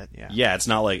 I get that. Yeah. Yeah. It's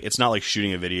not like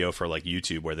shooting a video for like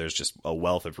YouTube where there's just a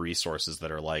wealth of resources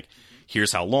that are like,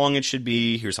 here's how long it should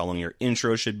be. Here's how long your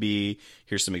intro should be.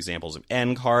 Here's some examples of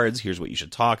end cards. Here's what you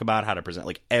should talk about, how to present.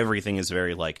 Like everything is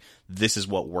very like, this is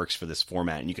what works for this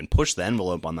format. And you can push the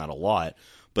envelope on that a lot.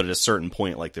 But at a certain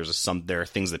point, like there are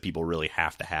things that people really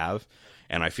have to have.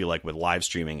 And I feel like with live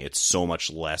streaming, it's so much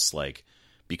less like,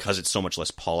 because it's so much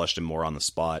less polished and more on the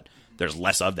spot, there's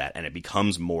less of that. And it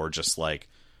becomes more just like,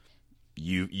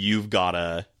 you've got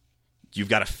to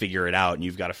figure it out and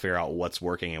you've got to figure out what's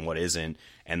working and what isn't.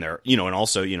 And and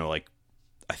also, like,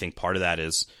 I think part of that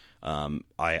is,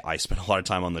 I spent a lot of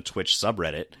time on the Twitch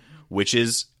subreddit, which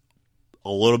is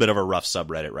a little bit of a rough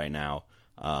subreddit right now.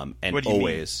 And what do you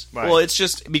always, mean? Well, it's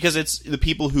just because it's the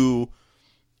people who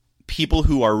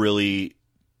are really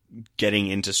getting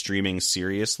into streaming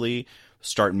seriously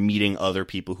start meeting other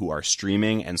people who are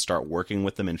streaming and start working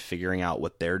with them and figuring out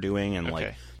what they're doing. And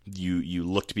like you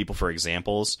look to people for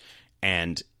examples,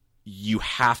 and you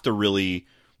have to really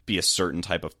be a certain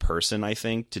type of person, I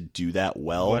think, to do that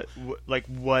well.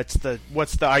 What's the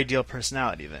ideal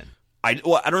personality then? I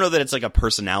don't know that it's like a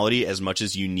personality as much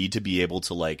as you need to be able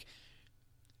to look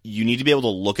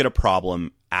at a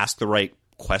problem, ask the right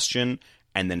question,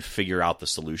 and then figure out the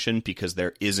solution, because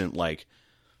there isn't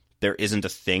a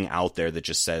thing out there that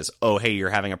just says, oh, hey, you're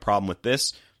having a problem with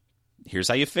this, here's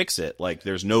how you fix it. Like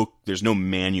there's no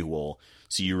manual.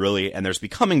 So you really, and there's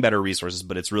becoming better resources,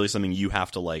 but it's really something you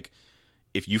have to like,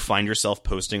 if you find yourself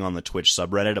posting on the Twitch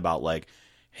subreddit about like,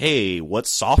 hey, what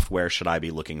software should I be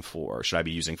looking for? Should I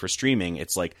be using for streaming?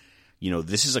 It's like,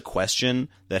 this is a question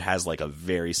that has like a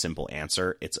very simple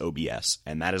answer. It's OBS.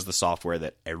 And that is the software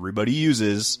that everybody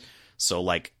uses. So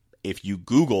like, if you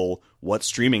Google what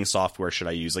streaming software should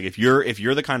I use, like if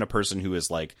you're the kind of person who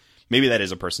is like, maybe that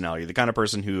is a personality, the kind of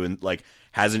person who like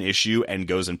has an issue and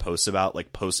goes and posts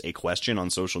a question on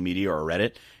social media or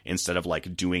Reddit instead of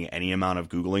like doing any amount of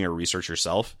Googling or research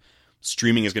yourself,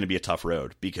 streaming is going to be a tough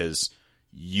road, because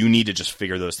you need to just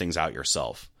figure those things out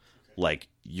yourself. Like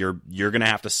you're going to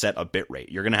have to set a bit rate.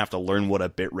 You're going to have to learn what a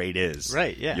bit rate is.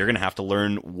 Right, yeah. You're going to have to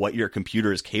learn what your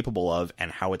computer is capable of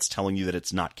and how it's telling you that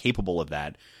it's not capable of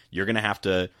that. You're going to have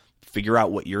to figure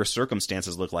out what your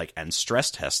circumstances look like and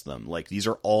stress test them. Like these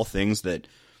are all things that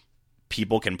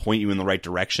people can point you in the right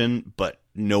direction, but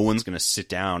no one's going to sit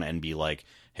down and be like,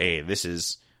 hey, this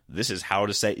is how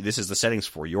to say, this is the settings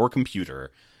for your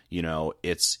computer.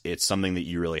 It's something that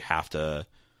you really have to,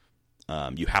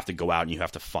 you have to go out and you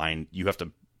have to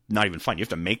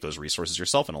make those resources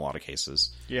yourself in a lot of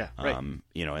cases. Yeah. Right. And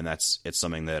it's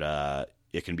something that,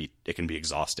 it can be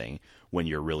exhausting when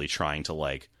you're really trying to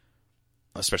like,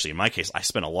 especially in my case, I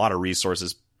spent a lot of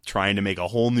resources trying to make a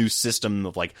whole new system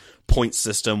of like point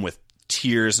system with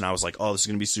tiers. And I was like, oh, this is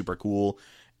going to be super cool.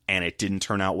 And it didn't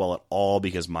turn out well at all,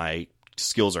 because my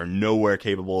skills are nowhere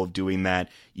capable of doing that,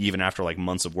 even after like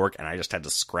months of work. And I just had to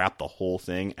scrap the whole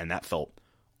thing. And that felt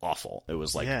awful. It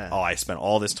was like, oh, I spent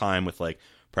all this time with like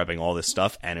prepping all this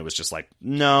stuff. And it was just like,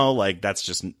 no, like it's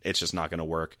just not going to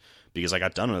work, because I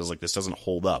got done and I was like, this doesn't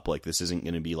hold up. Like this isn't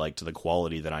going to be like to the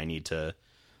quality that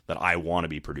I want to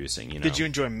be producing. Did you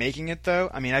enjoy making it though?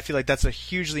 I mean, I feel like that's a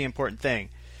hugely important thing,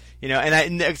 and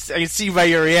I can see by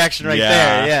your reaction right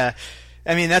there. Yeah.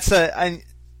 I mean,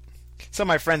 some of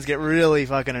my friends get really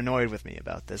fucking annoyed with me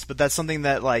about this, but that's something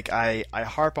that like I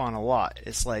harp on a lot.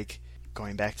 It's like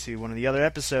going back to one of the other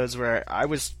episodes where I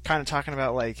was kind of talking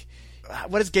about like,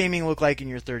 what does gaming look like in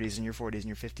your 30s and your 40s and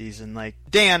your 50s? And like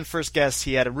Dan, first guest,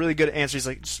 he had a really good answer. He's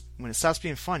like, just, when it stops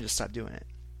being fun, just stop doing it.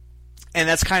 And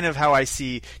that's kind of how I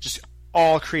see just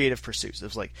all creative pursuits.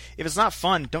 It's like, if it's not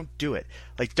fun, don't do it.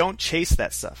 Like, don't chase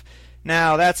that stuff.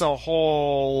 Now, that's a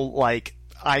whole, like,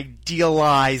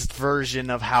 idealized version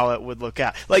of how it would look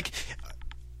out. Like,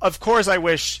 of course, I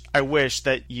wish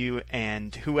that you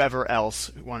and whoever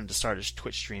else who wanted to start a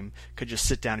Twitch stream could just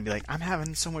sit down and be like, I'm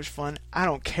having so much fun, I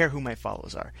don't care who my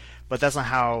followers are. But that's not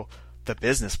how the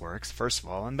business works, first of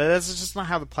all. But that's just not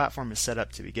how the platform is set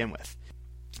up to begin with.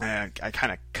 I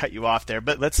kind of cut you off there,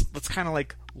 but let's kind of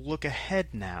like look ahead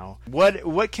now.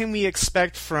 What can we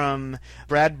expect from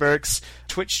Brad Burke's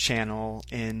Twitch channel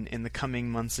in the coming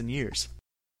months and years?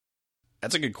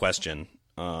 That's a good question.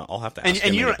 I'll have to ask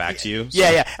him and get back to you. So.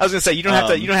 Yeah. I was gonna say you don't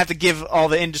have to give all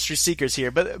the industry secrets here,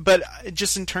 but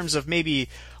just in terms of maybe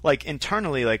like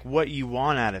internally, like what you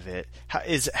want out of it,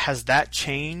 has that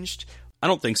changed? I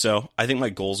don't think so. I think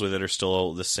my goals with it are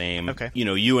still the same. Okay.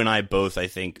 You and I both, I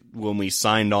think, when we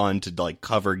signed on to like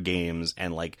cover games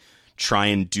and like try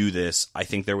and do this, I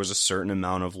think there was a certain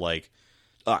amount of like,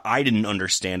 I didn't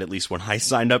understand, at least when I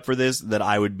signed up for this, that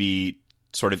I would be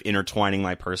sort of intertwining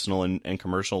my personal and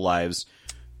commercial lives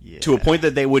to a point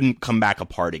that they wouldn't come back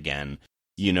apart again.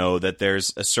 That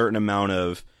there's a certain amount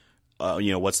of,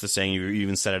 what's the saying? You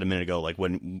even said it a minute ago, like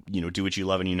when, do what you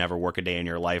love and you never work a day in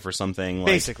your life or something. Like,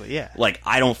 basically, yeah. Like,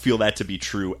 I don't feel that to be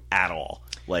true at all.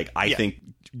 Like, I think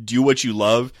do what you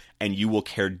love and you will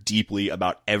care deeply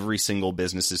about every single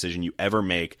business decision you ever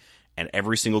make and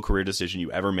every single career decision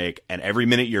you ever make. And every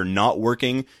minute you're not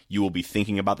working, you will be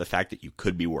thinking about the fact that you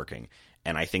could be working.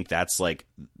 And I think that's like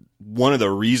one of the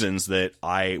reasons that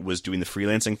I was doing the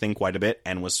freelancing thing quite a bit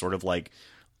and was sort of like,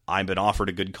 I've been offered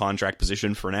a good contract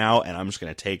position for now, and I'm just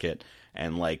going to take it.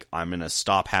 And like, I'm going to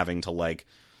stop having to like,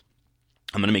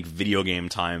 I'm going to make my video game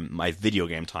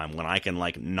time when I can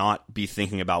like not be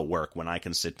thinking about work, when I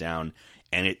can sit down.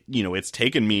 And it's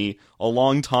taken me a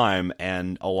long time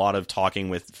and a lot of talking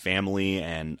with family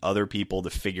and other people to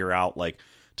figure out like,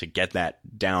 get that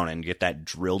down and get that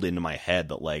drilled into my head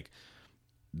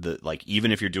that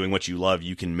even if you're doing what you love,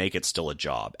 you can make it still a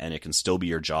job, and it can still be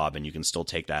your job, and you can still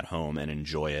take that home and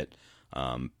enjoy it.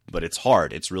 But it's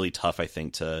hard. It's really tough, I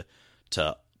think, to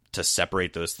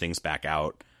separate those things back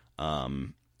out.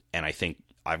 And I think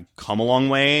I've come a long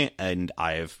way, and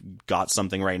I've got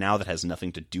something right now that has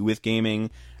nothing to do with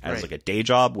gaming as like a day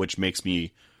job, which makes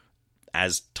me,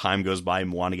 as time goes by,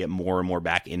 want to get more and more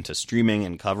back into streaming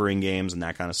and covering games and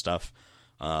that kind of stuff.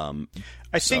 I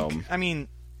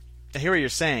hear what you're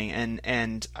saying,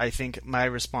 and I think my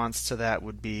response to that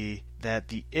would be that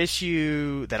the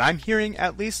issue that I'm hearing,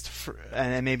 at least,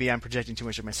 and maybe I'm projecting too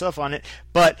much of myself on it,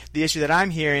 but the issue that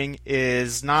I'm hearing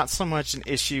is not so much an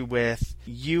issue with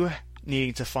you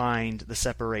needing to find the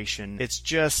separation. It's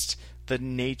just the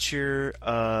nature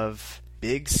of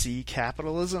big C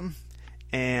capitalism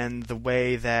and the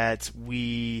way that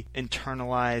we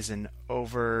internalize and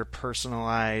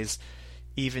over-personalize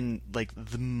even like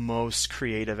the most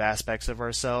creative aspects of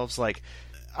ourselves. Like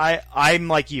I'm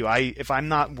like you. If I'm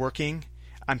not working,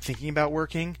 I'm thinking about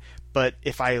working. But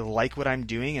if I like what I'm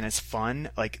doing and it's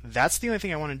fun, like that's the only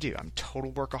thing I want to do. I'm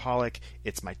total workaholic.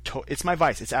 It's my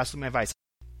vice. It's absolutely my vice.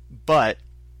 But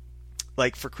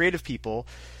like for creative people,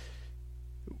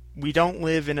 we don't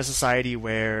live in a society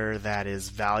where that is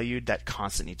valued. That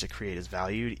constant need to create is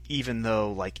valued, even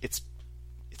though like it's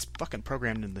fucking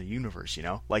programmed in the universe, you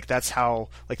know? Like that's how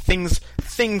like things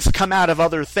come out of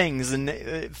other things, and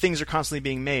things are constantly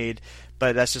being made,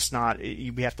 but that's just not.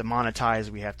 We have to monetize.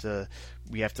 We have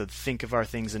to think of our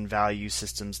things in value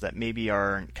systems that maybe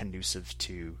aren't conducive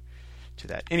to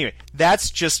that. Anyway,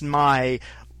 that's just my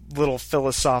little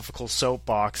philosophical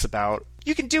soapbox about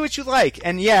you can do what you like,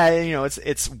 and yeah, you know,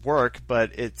 it's work,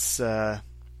 but it's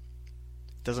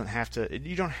doesn't have to.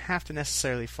 You don't have to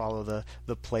necessarily follow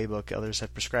the playbook others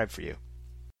have prescribed for you.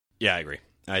 Yeah, I agree.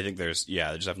 I think there's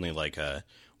definitely like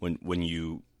when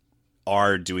you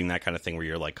are doing that kind of thing where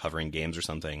you're like covering games or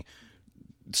something,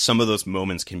 some of those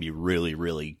moments can be really,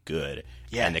 really good.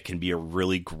 Yeah. And it can be a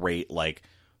really great, like,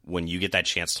 when you get that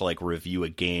chance to like review a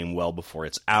game well before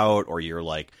it's out, or you're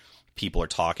like, people are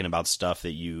talking about stuff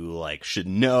that you like should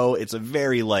know. It's a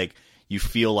very like, you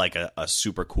feel like a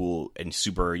super cool and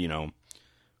super, you know,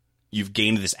 you've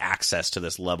gained this access to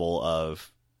this level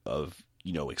of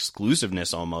you know,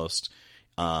 exclusiveness almost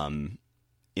in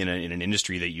an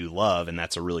industry that you love, and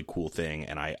that's a really cool thing.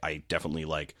 And I definitely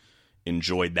like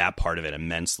enjoyed that part of it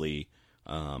immensely.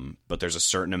 But there's a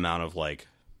certain amount of like,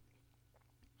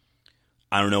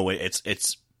 I don't know,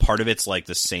 it's part of it's like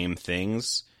the same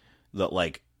things that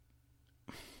like,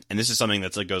 and this is something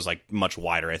that's like goes like much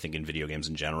wider, I think, in video games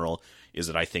in general, is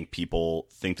that I think people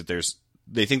think that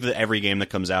they think that every game that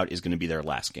comes out is going to be their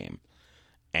last game.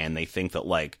 And they think that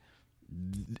like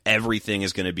everything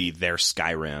is going to be their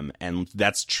Skyrim. And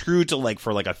that's true to like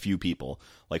for like a few people.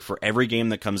 Like for every game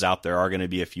that comes out, there are going to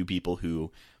be a few people who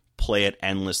play it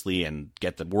endlessly and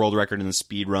get the world record in the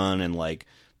speed run, and like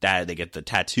that they get the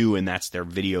tattoo, and that's their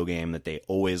video game that they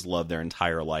always love their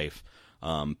entire life.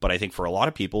 But I think for a lot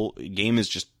of people, a game is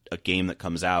just a game that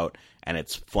comes out and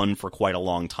it's fun for quite a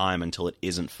long time until it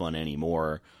isn't fun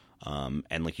anymore.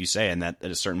 And like you say, and that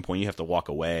at a certain point you have to walk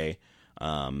away.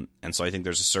 And so I think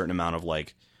there's a certain amount of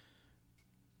like,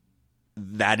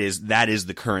 that is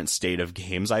the current state of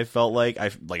games. I felt like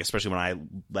especially when I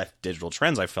left Digital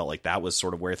Trends, I felt like that was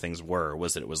sort of where things were,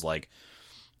 was that it was like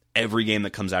every game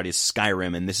that comes out is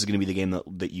Skyrim, and this is going to be the game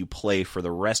that you play for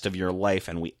the rest of your life,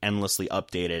 and we endlessly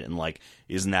update it, and like,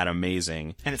 isn't that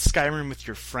amazing? And it's Skyrim with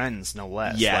your friends, no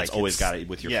less. Yeah, like, it's always got it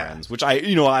with your friends, which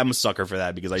I'm a sucker for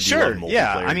that, because I do love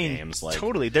multiplayer games. Like,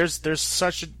 totally. There's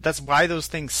such that's why those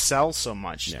things sell so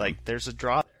much. Yeah. Like, there's a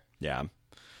draw. Yeah,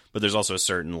 but there's also a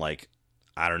certain like,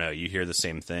 I don't know, you hear the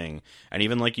same thing. And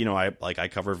even like, you know, I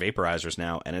cover vaporizers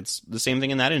now, and it's the same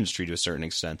thing in that industry to a certain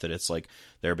extent, that it's like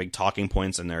there are big talking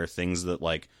points, and there are things that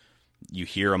like you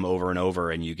hear them over and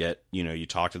over, and you get, you know, you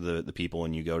talk to the people,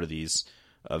 and you go to these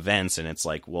events, and it's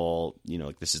like, well, you know,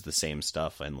 like this is the same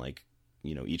stuff, and like,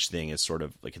 you know, each thing is sort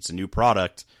of like, it's a new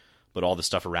product, but all the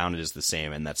stuff around it is the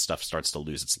same, and that stuff starts to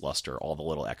lose its luster, all the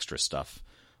little extra stuff,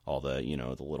 all the, you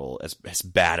know, the little, as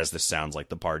bad as this sounds, like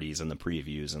the parties and the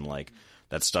previews, and like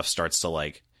that stuff starts to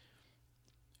like,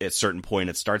 at a certain point,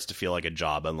 it starts to feel like a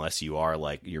job, unless you are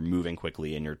like, you're moving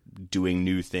quickly and you're doing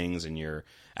new things and you're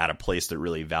at a place that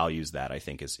really values that. I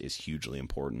think is hugely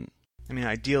important. I mean,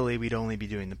 ideally, we'd only be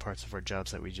doing the parts of our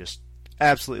jobs that we just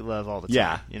absolutely love all the time.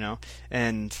 Yeah. You know?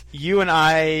 And you and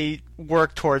I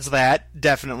work towards that,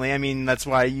 definitely. I mean, that's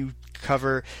why you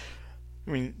cover,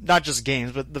 I mean, not just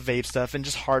games, but the vape stuff and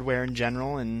just hardware in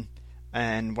general. And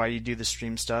and why you do the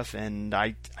stream stuff, and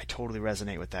I totally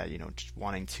resonate with that. Just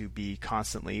wanting to be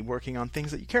constantly working on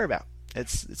things that you care about.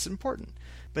 It's important.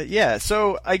 But yeah,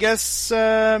 so I guess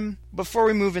before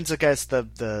we move into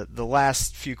the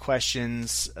last few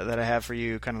questions that I have for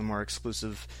you, kind of the more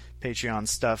exclusive Patreon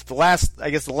stuff. The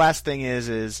last thing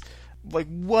is like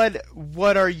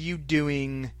what are you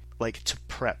doing like to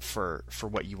prep for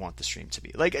what you want the stream to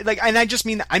be? Like and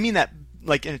I mean that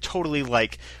like in a totally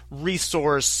like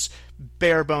resource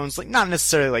bare bones, like not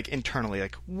necessarily like internally,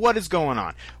 like what is going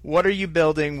on? What are you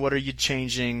building? What are you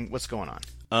changing? What's going on?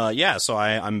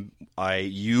 So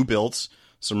you built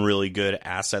some really good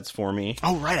assets for me.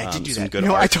 Oh, right, I did do that. Good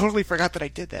art. I totally forgot that I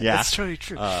did that. Yeah. That's totally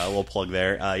true. A little plug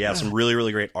there. Some really,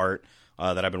 really great art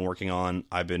that I've been working on.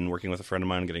 I've been working with a friend of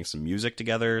mine getting some music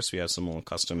together, so we have some little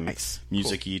custom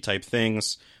music-y type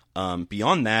things.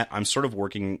 Beyond that, I'm sort of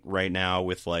working right now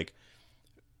with, like,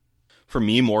 for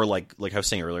me, more like I was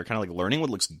saying earlier, kind of like learning what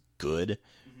looks good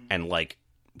and, like,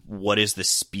 what is the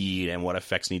speed and what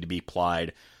effects need to be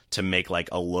applied to make like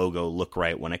a logo look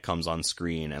right when it comes on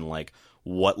screen, and like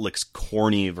what looks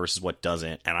corny versus what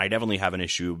doesn't. And I definitely have an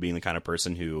issue being the kind of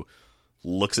person who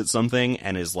looks at something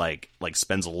and is like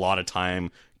spends a lot of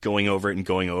time going over it and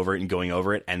going over it and going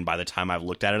over it, and by the time I've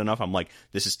looked at it enough, I'm like,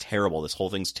 this is terrible, this whole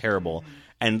thing's terrible.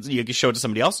 And you can show it to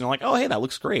somebody else and you're like, oh hey, that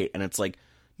looks great, and it's like,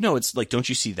 no, it's like, don't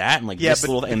you see that? And like, this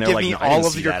little, and they're give like, me no, all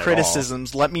of your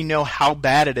criticisms, let me know how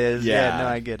bad it is. Yeah, no,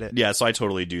 I get it. Yeah, so I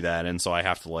totally do that, and so I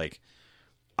have to like,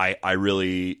 I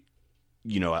really,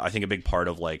 I think a big part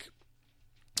of like,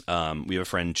 we have a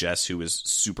friend, Jess, who is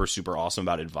super, super awesome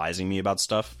about advising me about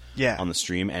stuff on the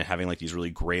stream and having like these really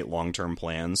great long-term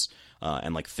plans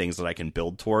and like things that I can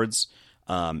build towards.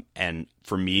 And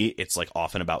for me, it's like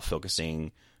often about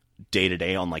focusing day to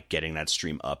day on like getting that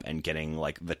stream up and getting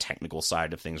like the technical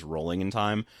side of things rolling in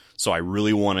time. So I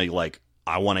really want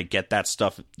to get that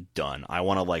stuff done. I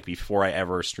want to like, before I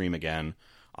ever stream again,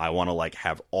 I want to like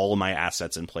have all of my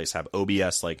assets in place, have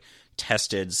OBS like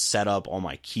tested, set up, all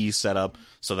my keys set up,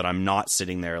 so that I'm not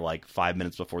sitting there like 5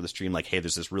 minutes before the stream like, hey,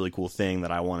 there's this really cool thing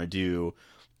that I want to do,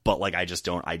 but like I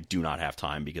do not have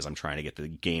time because I'm trying to get the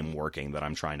game working that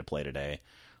I'm trying to play today.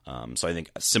 So I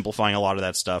think simplifying a lot of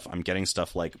that stuff, I'm getting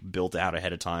stuff like built out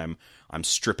ahead of time. I'm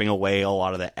stripping away a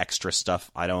lot of the extra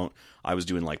stuff. I was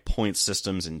doing like point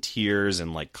systems and tiers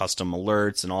and like custom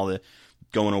alerts and all the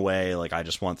going away. Like I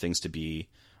just want things to be,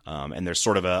 and there's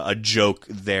sort of a joke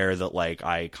there that like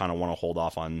I kind of want to hold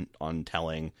off on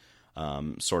telling,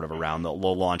 sort of around the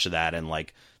launch of that, and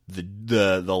like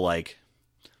the like,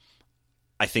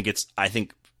 I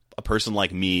think a person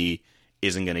like me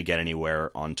isn't going to get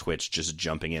anywhere on Twitch just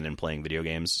jumping in and playing video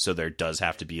games. So there does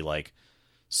have to be like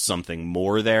something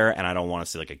more there, and I don't want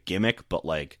to say like a gimmick, but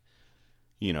like,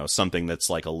 something that's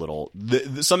like a little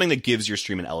something that gives your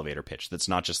stream an elevator pitch. That's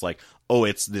not just like, oh,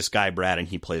 it's this guy Brad and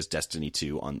he plays Destiny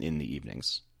 2 in the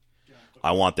evenings.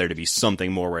 I want there to be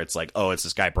something more where it's like, oh, it's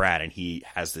this guy Brad and he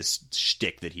has this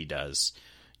shtick that he does,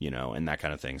 and that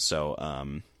kind of thing.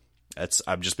 So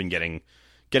I've just been getting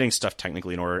stuff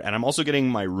technically in order, and I'm also getting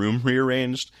my room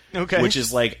rearranged, which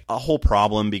is like a whole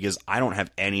problem because I don't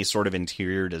have any sort of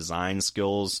interior design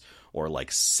skills or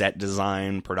like set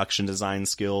design, production design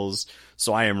skills.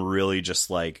 So I am really just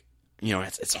like,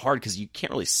 it's hard because you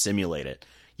can't really simulate it.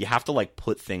 You have to like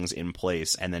put things in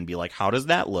place and then be like, how does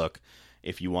that look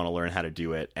if you want to learn how to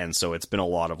do it? And so it's been a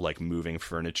lot of like moving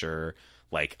furniture.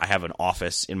 Like I have an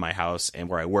office in my house and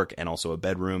where I work, and also a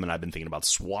bedroom, and I've been thinking about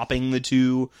swapping the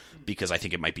two because I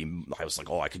think it might be, I was like,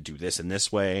 oh, I could do this in this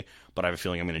way, but I have a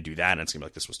feeling I'm going to do that and it's going to be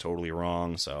like, this was totally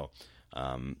wrong. So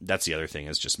that's the other thing,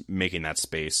 is just making that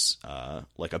space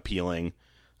like appealing,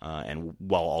 and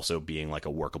while also being like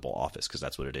a workable office, because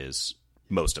that's what it is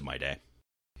most of my day.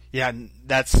 Yeah,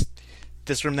 that's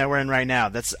this room that we're in right now.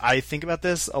 I think about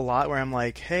this a lot, where I'm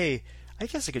like, hey, I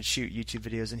guess I could shoot YouTube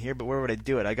videos in here, but where would I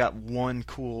do it? I got one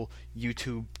cool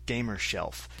YouTube gamer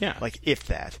shelf. Yeah. Like, if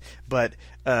that. But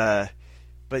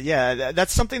yeah,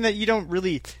 that's something that you don't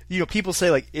really, people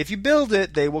say, like, if you build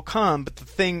it, they will come, but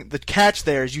the catch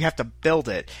there is you have to build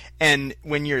it. And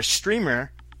when you're a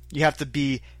streamer, you have to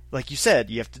be, like you said,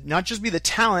 you have to not just be the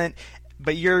talent,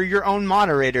 but you're your own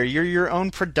moderator, you're your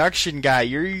own production guy,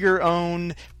 you're your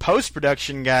own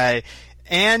post-production guy,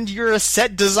 and you're a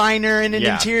set designer and an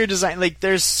interior design. Like,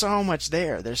 there's so much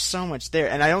there.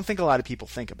 And I don't think a lot of people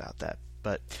think about that.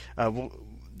 But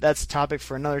that's a topic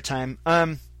for another time.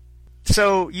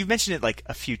 So you've mentioned it like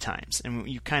a few times, and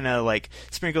you kind of like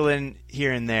sprinkle in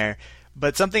here and there.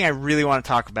 But something I really want to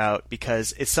talk about,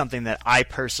 because it's something that I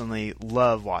personally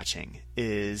love watching,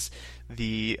 is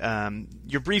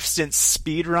your brief stint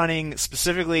speedrunning,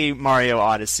 specifically Mario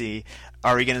Odyssey.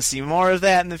 Are we going to see more of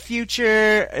that in the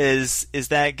future? Is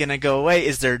that going to go away?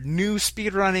 Is there new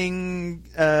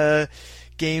speedrunning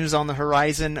games on the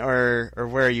horizon, or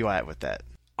where are you at with that?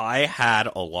 I had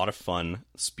a lot of fun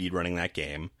speedrunning that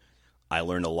game. I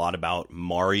learned a lot about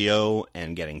Mario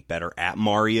and getting better at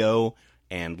Mario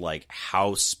and like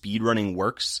how speedrunning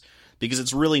works, because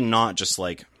it's really not just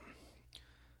like,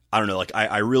 I don't know, like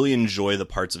I really enjoy the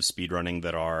parts of speedrunning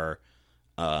that are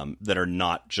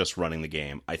not just running the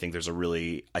game. I think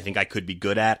I could be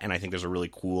good at, and I think there's a really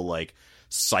cool like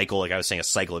cycle, like I was saying, a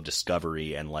cycle of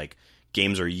discovery, and like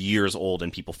games are years old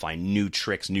and people find new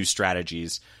tricks, new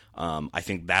strategies. I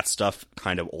think that stuff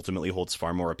kind of ultimately holds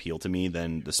far more appeal to me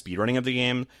than the speedrunning of the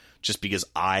game, just because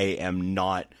I am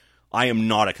not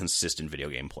a consistent video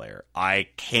game player. I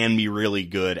can be really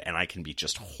good and I can be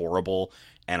just horrible,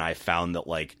 and I found that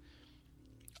like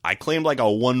I claimed like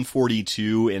a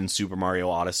 142 in Super Mario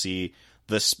Odyssey.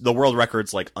 The world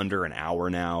record's like under an hour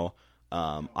now.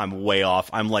 I'm way off.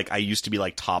 I used to be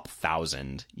like top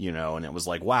 1,000, and it was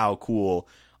like, wow, cool.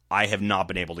 I have not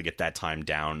been able to get that time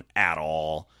down at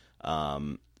all.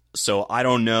 So I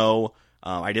don't know.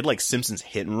 I did like Simpsons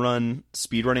Hit and Run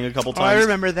speedrunning a couple times. I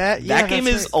remember that. Yeah, that game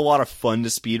is a lot of fun to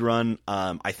speedrun.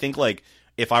 I think like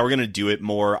if I were going to do it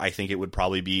more, I think it would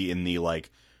probably be in the like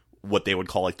what they would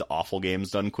call like the awful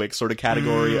games done quick sort of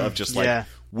category of just like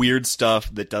weird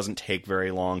stuff that doesn't take very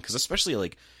long. Because especially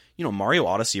like, Mario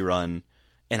Odyssey run,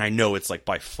 and I know it's like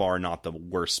by far not the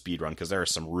worst speed run because there are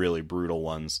some really brutal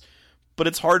ones. But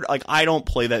it's hard, like, I don't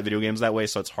play that video games that way,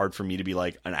 so it's hard for me to be,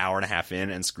 like, an hour and a half in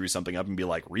and screw something up and be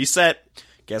like, reset,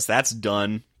 guess that's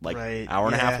done. Like, hour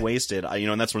and a half wasted.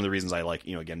 And that's one of the reasons I like,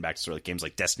 again, back to sort of like games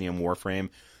like Destiny and Warframe.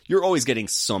 You're always getting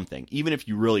something. Even if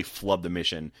you really flub the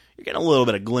mission, you're getting a little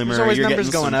bit of glimmer. There's always numbers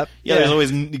going up. Yeah, there's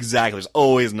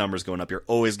always numbers going up. You're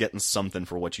always getting something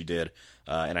for what you did.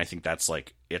 And I think that's,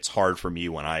 like, it's hard for me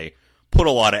when I put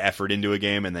a lot of effort into a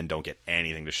game and then don't get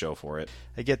anything to show for it.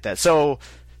 I get that. So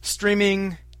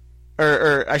streaming,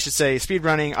 or I should say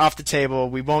speedrunning, off the table.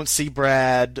 We won't see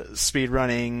Brad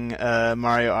speedrunning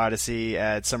Mario Odyssey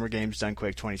at Summer Games Done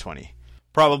Quick 2020.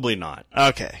 Probably not.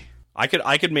 Okay. I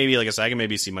could maybe, like I said, I can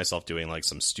maybe see myself doing like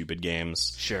some stupid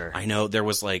games. Sure. I know there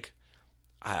was like,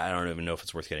 I don't even know if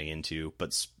it's worth getting into,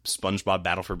 but SpongeBob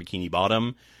Battle for Bikini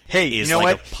Bottom is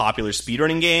like a popular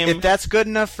speedrunning game. If that's good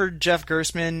enough for Jeff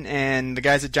Gersman and the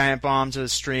guys at Giant Bomb to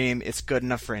stream, it's good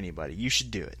enough for anybody. You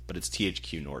should do it. But it's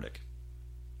THQ Nordic.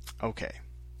 Okay.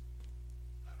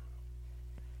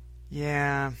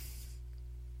 Yeah.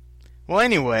 Well,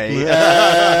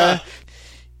 anyway,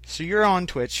 so you're on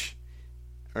Twitch,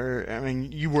 or I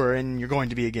mean, you were, and you're going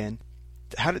to be again.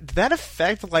 How did that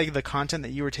affect like the content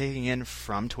that you were taking in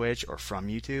from Twitch or from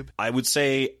YouTube? I would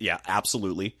say, yeah,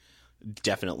 absolutely,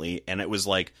 definitely. And it was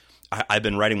like I've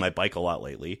been riding my bike a lot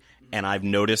lately, and I've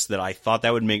noticed that I thought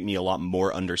that would make me a lot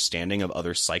more understanding of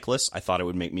other cyclists. I thought it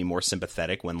would make me more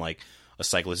sympathetic when like a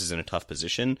cyclist is in a tough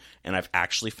position, and I've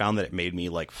actually found that it made me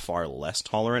like far less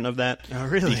tolerant of that. Oh,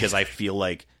 really? Because I feel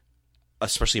like,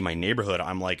 especially in my neighborhood,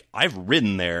 I'm like, I've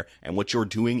ridden there, and what you're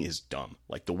doing is dumb.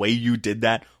 Like, the way you did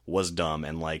that was dumb,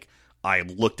 and, like, I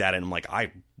looked at it, and I'm like,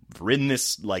 I've ridden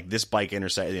this, like, this bike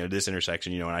this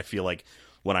intersection, and I feel like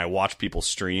when I watch people's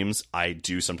streams, I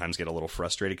do sometimes get a little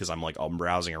frustrated, because I'm, like, I'm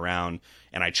browsing around,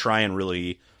 and I try and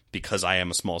really, because I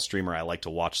am a small streamer, I like to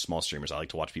watch small streamers. I like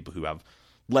to watch people who have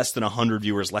less than 100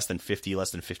 viewers, less than 50, less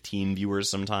than 15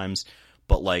 viewers sometimes,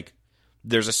 but, like,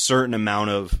 there's a certain amount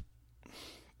of,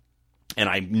 and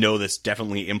I know this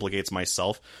definitely implicates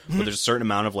myself, but there's a certain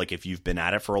amount of, like, if you've been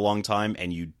at it for a long time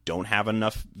and you don't have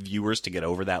enough viewers to get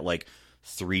over that, like,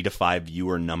 3 to 5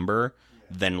 viewer number,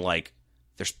 then, like,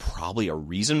 there's probably a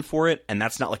reason for it. And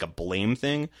that's not, like, a blame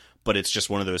thing, but it's just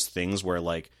one of those things where,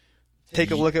 like,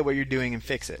 take a look at what you're doing and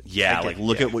fix it. Yeah, like,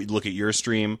 look at your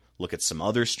stream, look at some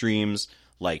other streams.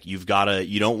 Like, you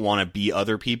don't want to be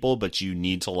other people, but you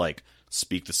need to, like,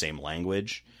 speak the same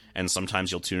language. And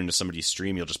sometimes you'll tune into somebody's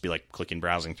stream, you'll just be like clicking,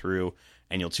 browsing through,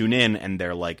 and you'll tune in, and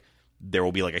there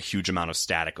will be like a huge amount of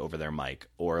static over their mic,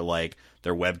 or like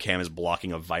their webcam is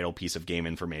blocking a vital piece of game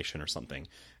information or something.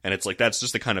 And it's like, that's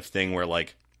just the kind of thing where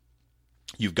like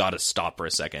you've got to stop for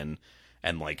a second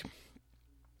and like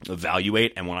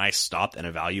evaluate. And when I stopped and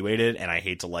evaluated, and I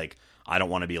hate to like, I don't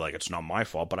want to be like, it's not my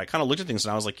fault, but I kind of looked at things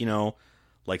and I was like,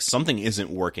 like something isn't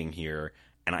working here.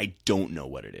 And I don't know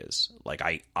what it is. Like,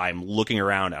 I'm looking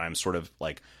around, and I'm sort of,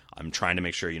 like, I'm trying to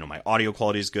make sure, my audio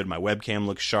quality is good, my webcam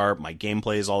looks sharp, my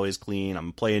gameplay is always clean,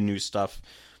 I'm playing new stuff,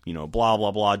 blah,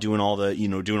 blah, blah, doing all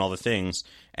the things.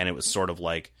 And it was sort of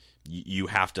like,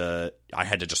 I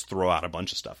had to just throw out a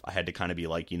bunch of stuff. I had to kind of be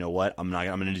like, you know what, I'm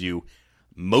going to do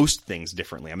most things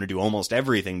differently. I'm going to do almost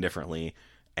everything differently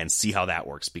and see how that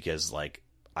works, because like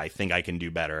I think I can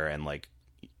do better. And like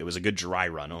it was a good dry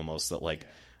run almost, that like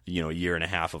a year and a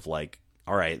half of like,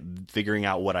 all right, figuring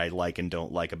out what I like and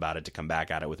don't like about it to come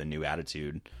back at it with a new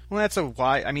attitude. Well, that's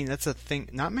a thing.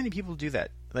 Not many people do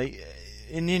that. Like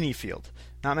in any field,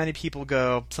 not many people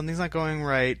go, something's not going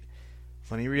right,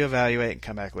 let me reevaluate and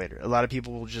come back later. A lot of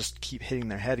people will just keep hitting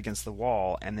their head against the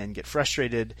wall and then get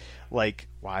frustrated, like,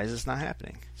 why is this not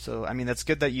happening? So, I mean, that's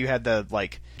good that you had the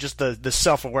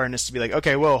self-awareness to be like,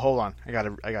 okay, whoa, hold on, I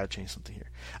gotta change something here.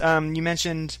 You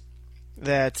mentioned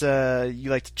that you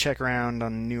like to check around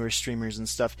on newer streamers and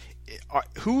stuff.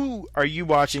 Who are you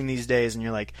watching these days and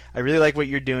you're like, I really like what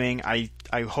you're doing, I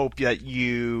hope that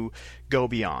you go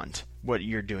beyond what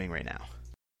you're doing right now?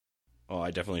 Oh,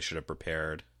 I definitely should have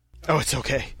prepared. Oh, it's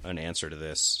okay. An answer to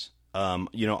this. I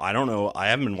don't know. I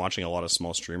haven't been watching a lot of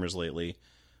small streamers lately.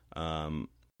 Well,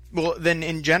 then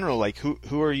in general, like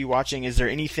who are you watching? Is there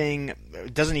anything?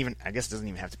 It doesn't even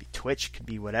have to be Twitch. It could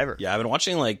be whatever. Yeah, I've been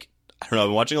watching I've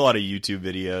been watching a lot of YouTube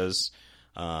videos,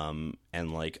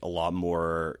 and like a lot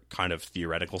more kind of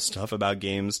theoretical stuff about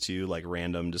games too, like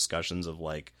random discussions of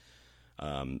like,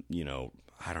 I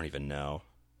don't even know.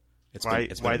 It's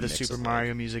why the Super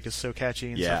Mario music is so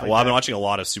catchy and stuff like I've that. been watching a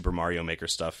lot of Super Mario Maker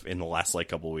stuff in the last like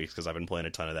couple of weeks because I've been playing a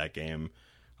ton of that game.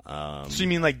 So you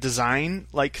mean like design,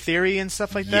 like theory and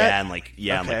stuff like that? Yeah, and like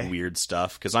and like weird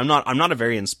stuff, because I'm not a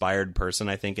very inspired person,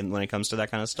 I think, when it comes to that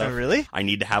kind of stuff. Oh, really? I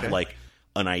need to have like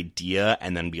an idea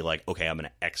and then be like, okay, I'm going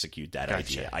to execute that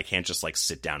idea. I can't just like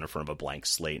sit down in front of a blank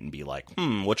slate and be like,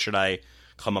 what should I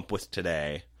come up with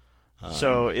today?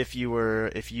 So if you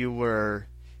were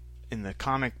in the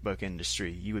comic book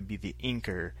industry, you would be the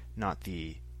inker, not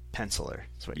the penciler.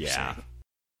 That's what you're saying.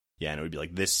 Yeah, and it would be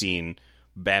like, this scene,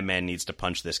 Batman needs to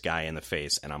punch this guy in the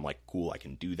face, and I'm like, cool, I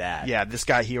can do that. Yeah, this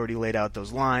guy, he already laid out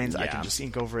those lines. I can just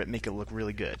ink over it, make it look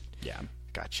really good. Yeah.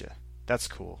 Gotcha. That's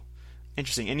cool.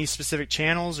 Interesting. Any specific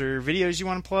channels or videos you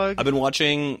want to plug? I've been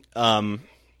watching I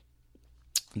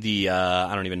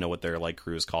don't even know what their like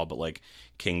crew is called, but like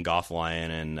King Gothlion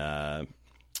and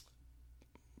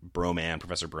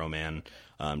Professor Broman,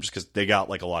 just because they got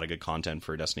like a lot of good content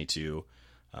for Destiny 2,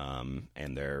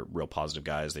 and they're real positive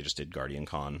guys. They just did Guardian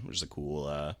Con, which is a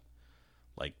cool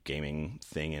like gaming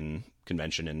thing and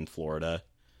convention in Florida.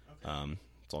 Okay.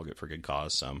 It's all good for a good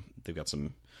cause. They've got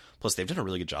some, plus they've done a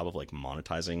really good job of like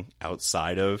monetizing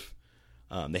outside of.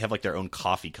 They have like their own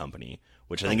coffee company,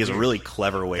 which I think is a really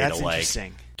clever way to like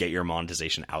get your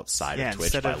monetization outside of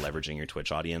Twitch by leveraging your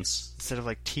Twitch audience instead of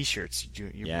like T-shirts.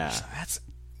 That's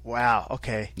wow.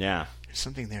 Okay. Yeah. There's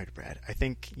something there, Brad. I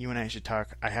think you and I should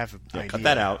talk. I have an idea. Cut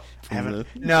that out.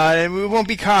 No, it won't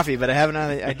be coffee, but I have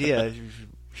another idea. You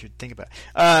should think about.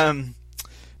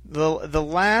 The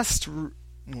last,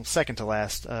 second to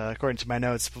last, according to my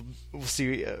notes. We'll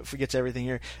see if we get to everything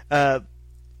here.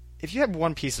 If you have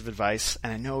one piece of advice,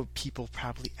 and I know people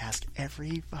probably ask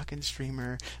every fucking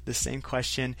streamer the same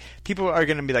question, people are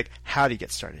going to be like, how do you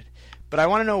get started? But I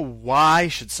want to know, why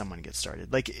should someone get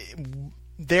started? Like,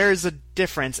 there's a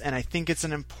difference, and I think it's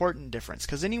an important difference,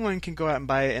 because anyone can go out and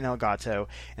buy an Elgato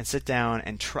and sit down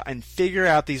and try and figure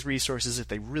out these resources if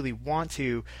they really want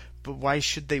to, but why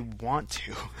should they want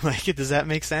to? Like, does that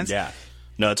make sense? Yeah.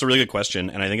 No, it's a really good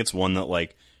question, and I think it's one that,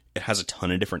 like, it has a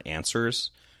ton of different answers,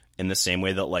 in the same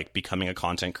way that, like, becoming a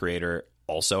content creator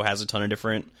also has a ton of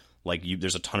different, like,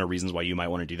 there's a ton of reasons why you might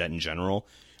want to do that in general,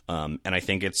 and I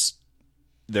think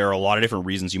there are a lot of different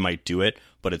reasons you might do it,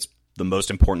 but the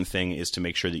most important thing is to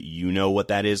make sure that you know what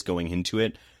that is going into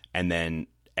it, and then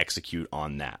execute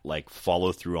on that. Like,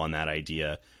 follow through on that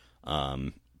idea.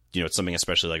 It's something,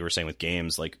 especially like we were saying with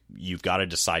games, like, you've got to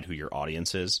decide who your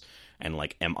audience is. And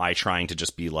like, am I trying to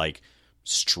just be like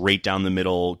straight down the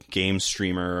middle game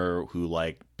streamer who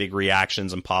like big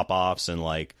reactions and pop-offs and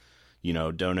like,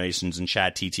 donations and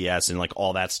chat TTS and like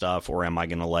all that stuff? Or am I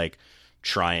going to like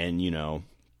try and,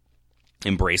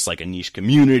 embrace like a niche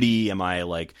community? Am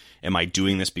I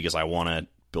doing this because I want to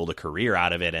build a career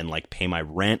out of it and like pay my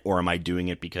rent? Or am I doing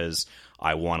it because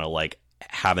I want to like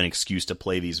have an excuse to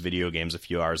play these video games a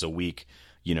few hours a week,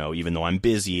 even though I'm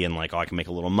busy and like, I can make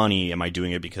a little money? Am I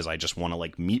doing it because I just want to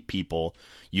like meet people?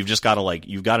 You've just got to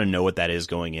you've got to know what that is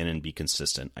going in and be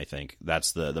consistent. I think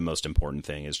that's the most important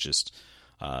thing, is just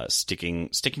sticking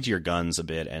to your guns a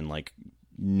bit and like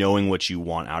knowing what you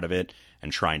want out of it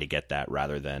and trying to get that,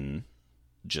 rather than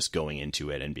just going into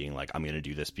it and being like, I'm going to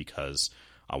do this because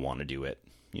I want to do it,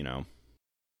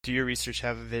 Do your research,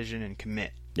 have a vision, and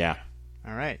commit. Yeah.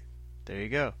 All right. There you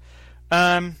go.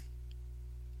 I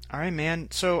All right, man.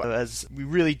 So as we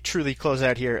really truly close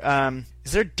out here,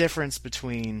 is there a difference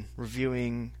between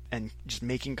reviewing and just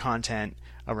making content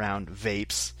around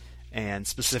vapes, and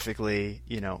specifically,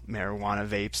 marijuana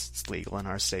vapes? It's legal in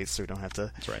our states, so we don't have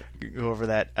to go over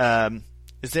that.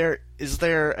 Is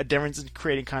there a difference in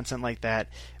creating content like that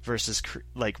versus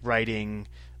writing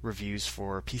reviews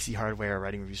for PC hardware, or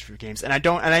writing reviews for games? And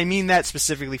I mean that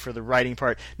specifically for the writing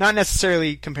part, not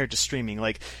necessarily compared to streaming,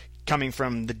 like coming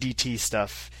from the DT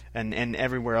stuff and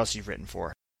everywhere else you've written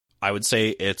for. I would say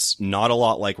it's not a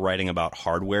lot like writing about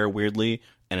hardware, weirdly,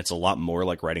 and it's a lot more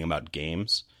like writing about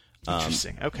games.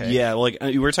 Interesting. Okay. Yeah, like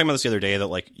we were talking about this the other day, that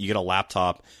like you get a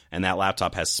laptop and that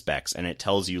laptop has specs and it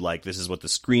tells you like this is what the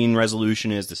screen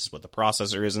resolution is, this is what the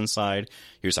processor is inside,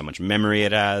 here's how much memory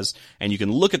it has, and you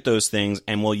can look at those things,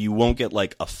 and while you won't get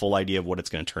like a full idea of what it's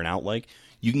going to turn out like,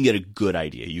 you can get a good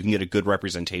idea. You can get a good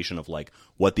representation of like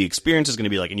what the experience is going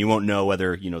to be like, and you won't know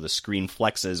whether, the screen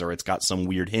flexes or it's got some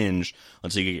weird hinge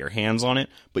until you get your hands on it,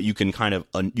 but you can kind of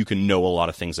you can know a lot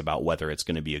of things about whether it's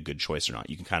going to be a good choice or not.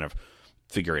 You can kind of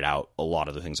figure it out, a lot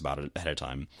of the things about it ahead of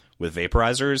time. With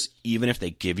vaporizers, even if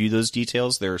they give you those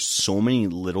details, there are so many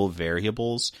little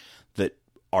variables that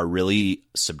are really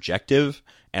subjective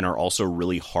and are also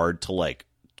really hard to like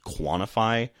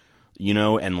quantify,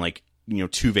 and like,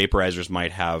 two vaporizers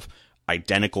might have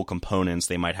identical components,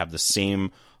 they might have the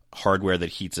same hardware that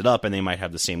heats it up, and they might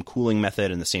have the same cooling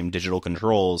method and the same digital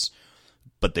controls,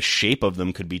 but the shape of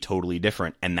them could be totally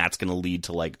different, and that's going to lead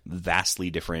to like vastly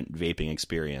different vaping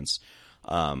experience.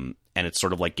 And it's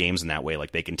sort of like games in that way.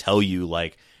 Like they can tell you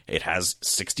like it has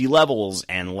 60 levels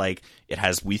and like it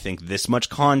has, we think, this much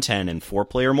content and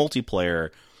 4-player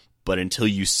multiplayer, but until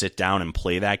you sit down and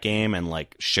play that game and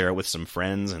like share it with some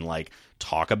friends and like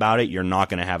talk about it, you're not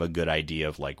going to have a good idea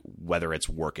of like whether it's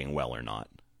working well or not.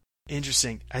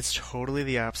 Interesting. It's totally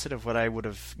the opposite of what I would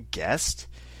have guessed,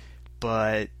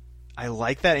 but I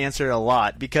like that answer a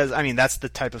lot, because I mean that's the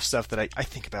type of stuff that I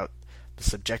think about, the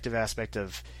subjective aspect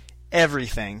of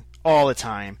everything all the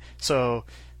time. So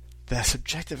the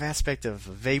subjective aspect of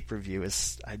a vape review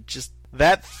is,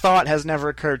 that thought has never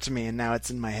occurred to me, and now it's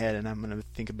in my head, and I'm going to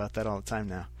think about that all the time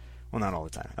now. Well, not all the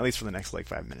time, at least for the next like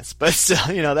 5 minutes, but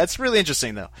still, that's really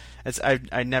interesting though.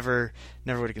 I never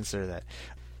would have considered that.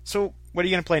 So what are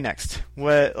you going to play next?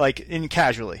 What, like,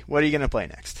 casually, what are you going to play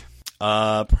next?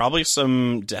 Probably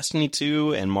some Destiny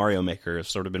 2 and Mario Maker have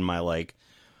sort of been my like,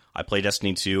 I play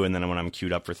Destiny 2, and then when I'm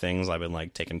queued up for things, I've been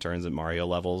like taking turns at Mario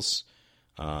levels.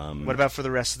 What about for the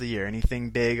rest of the year?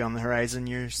 Anything big on the horizon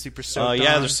you're super stoked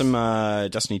yeah, on? there's some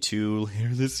Destiny 2 later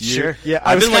this year. Sure. Yeah,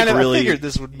 I figured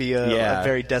this would be a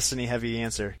very Destiny heavy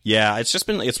answer. Yeah, it's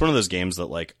one of those games that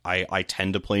like I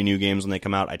tend to play new games when they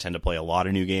come out. I tend to play a lot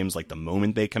of new games like the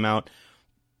moment they come out.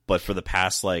 But for the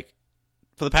past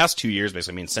 2 years,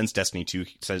 basically, I mean, since Destiny 2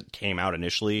 came out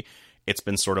initially, it's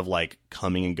been sort of like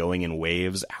coming and going in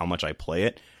waves how much I play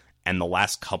it. And the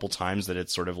last couple times that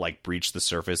it's sort of like breached the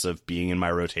surface of being in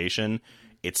my rotation,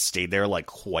 it's stayed there like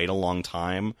quite a long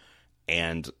time.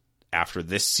 And after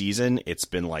this season, it's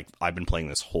been like I've been playing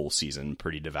this whole season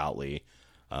pretty devoutly.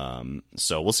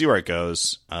 So we'll see where it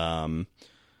goes. I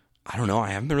don't know. I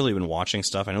haven't really been watching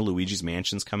stuff. I know Luigi's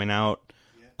Mansion's coming out.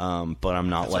 But I'm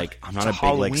not a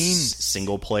big like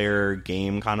single player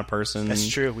game kind of person. That's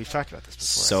true. We've talked about this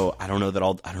before. So I don't know that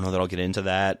I'll get into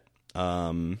that.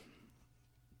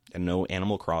 And no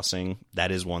Animal Crossing.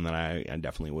 That is one that I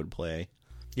definitely would play.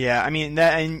 Yeah, I mean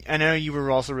that. And I know you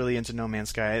were also really into No Man's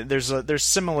Sky. There's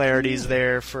similarities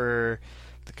there for.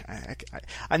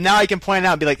 Now I can point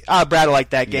out and be like, Brad will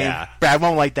like that game. Yeah. Brad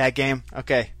won't like that game.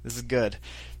 Okay, this is good.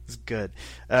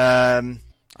 I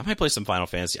might play some Final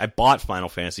Fantasy. I bought Final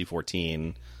Fantasy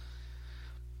 14.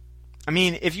 I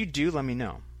mean, if you do, let me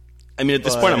know. I mean, at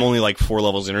this point, I'm only like 4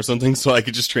 levels in or something, so I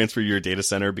could just transfer to your data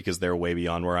center because they're way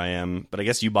beyond where I am. But I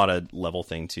guess you bought a level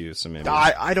thing too, so maybe.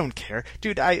 I don't care,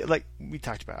 dude. We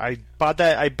talked about it.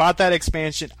 I bought that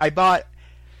expansion. I bought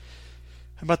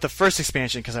the first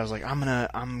expansion because I was like, I'm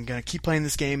gonna keep playing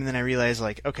this game, and then I realized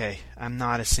like, okay, I'm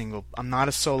not a solo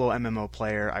MMO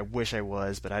player. I wish I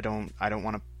was, but I don't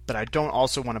want to. But I don't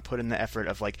also want to put in the effort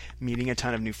of like meeting a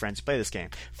ton of new friends to play this game.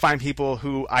 Find people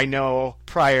who I know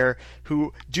prior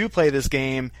who do play this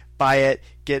game, buy it,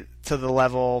 get to the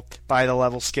level, buy the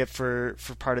level skip for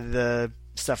part of the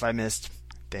stuff I missed.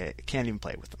 They can't even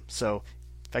play with them. So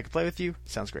if I could play with you,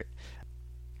 sounds great.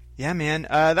 Yeah, man.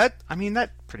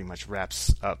 That pretty much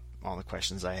wraps up all the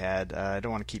questions I had. I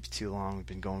don't want to keep you too long. We've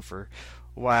been going for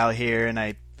a while here, and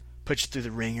I put you through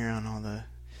the ringer on all the.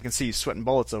 I can see you sweating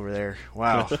bullets over there.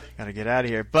 Wow, gotta get out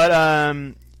of here. But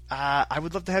I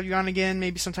would love to have you on again,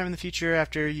 maybe sometime in the future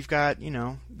after you've got,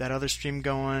 that other stream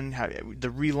going. The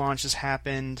relaunch has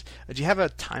happened. Do you have a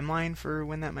timeline for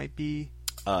when that might be?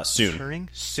 Soon. Occurring?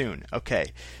 Soon.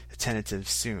 Okay. Tentative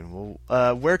soon.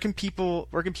 Well, where can people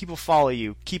follow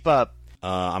you? Keep up.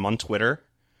 I'm on Twitter.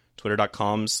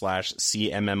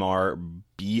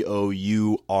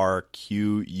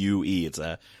 Twitter.com/CMMRBOURQUE. It's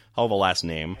a hell of a last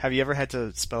name. Have you ever had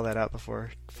to spell that out before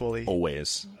fully?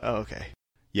 Always. Oh, okay.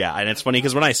 Yeah, and it's funny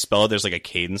because when I spell it, there's like a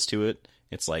cadence to it.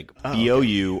 It's like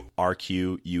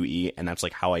BOURQUE, and that's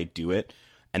like how I do it.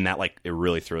 And that it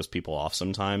really throws people off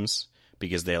sometimes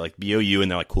because they like BOU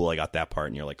and they're like, cool, I got that part.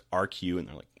 And you're like RQ, and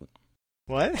they're like,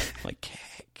 what? Like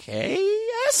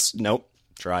KS? Nope.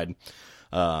 Tried.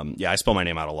 I spell my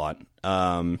name out a lot.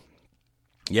 And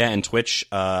Twitch,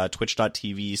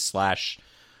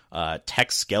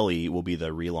 twitch.tv/TechSkelly will be the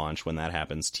relaunch when that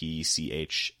happens.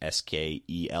 TechSkelly.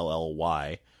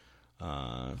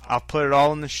 I'll put it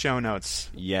all in the show notes.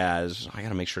 Yeah, I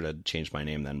gotta make sure to change my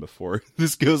name then before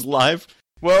this goes live.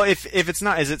 Well, if it's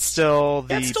not, is it still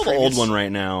the... It's still the old one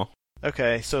right now.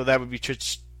 Okay, so that would be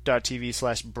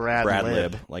twitch.tv/BradLib.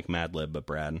 BradLib, like Mad Lib, but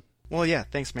Brad. Well, yeah,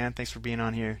 thanks, man. Thanks for being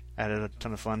on here. I had a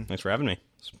ton of fun. Thanks for having me.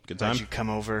 It's a good time. Glad you come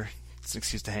over. It's an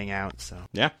excuse to hang out, so...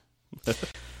 Yeah.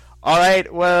 All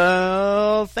right,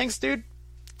 well, thanks, dude.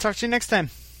 Talk to you next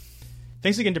time.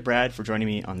 Thanks again to Brad for joining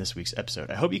me on this week's episode.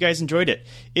 I hope you guys enjoyed it.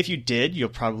 If you did, you'll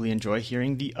probably enjoy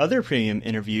hearing the other premium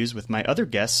interviews with my other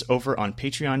guests over on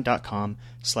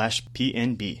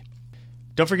patreon.com/PNB.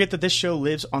 Don't forget that this show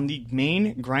lives on the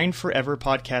main Grind Forever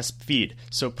podcast feed,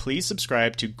 so please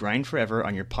subscribe to Grind Forever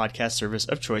on your podcast service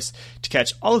of choice to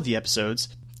catch all of the episodes.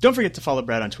 Don't forget to follow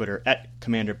Brad on Twitter at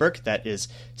Commander Burke. That is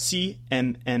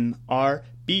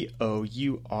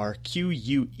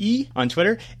CMMRBOURQUE on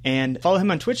Twitter. And follow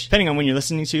him on Twitch. Depending on when you're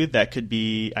listening to, that could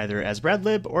be either as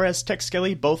BradLib or as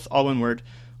TechSkelly, both all one word,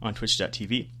 on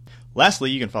twitch.tv. Lastly,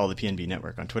 you can follow the PNB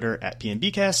Network on Twitter at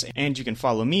PNBcast, and you can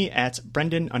follow me at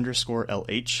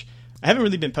Brendan_LH. I haven't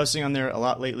really been posting on there a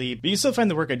lot lately, but you can still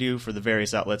find the work I do for the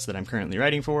various outlets that I'm currently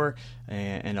writing for,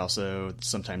 and also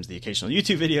sometimes the occasional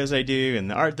YouTube videos I do,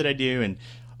 and the art that I do, and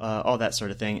all that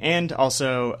sort of thing. And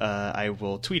also, I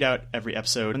will tweet out every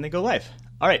episode when they go live.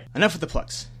 All right, enough with the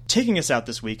plugs. Taking us out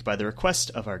this week by the request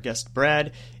of our guest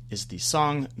Brad is the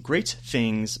song Great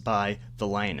Things by The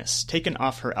Lioness, taken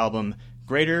off her album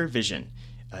Greater Vision.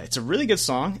 It's a really good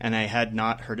song, and I had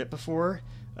not heard it before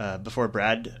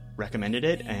Brad recommended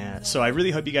it, so I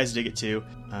really hope you guys dig it too.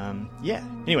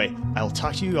 Anyway, I'll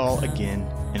talk to you all again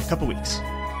in a couple weeks.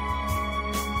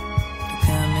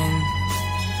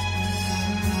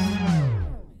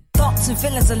 Thoughts and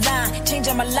feelings align,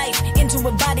 changing my life into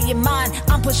a body and mind.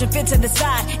 I'm pushing fit to the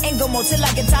side, ain't go more till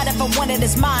I get tired. If I want it,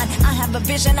 it's mine. I have a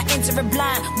vision, I enter it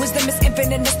blind. Wisdom is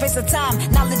infinite in the space of time.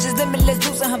 Knowledge is limitless,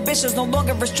 losing ambitions, no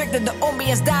longer restricted. The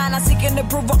only is dying. I seek an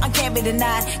approval, I can't be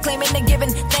denied. Claiming and giving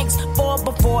thanks for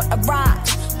before I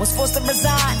arrived. Was forced to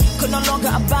resign, could no longer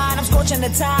abide. I'm scorching the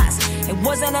ties. It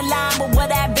wasn't aligned with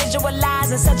what I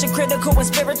visualized in such a critical and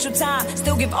spiritual time.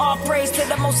 Still give all praise to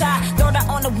the Most High. Throw that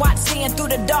on the watch, seeing through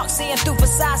the dark, seeing through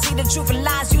facade. See the truth in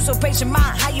lies. You so patient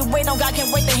mind. How you wait on God?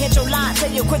 Can't wait to hit your line. Tell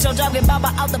you quit your job, get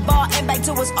Baba out the bar and back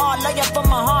to us all. Lay up for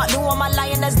my heart. Who am I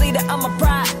lying as leader of my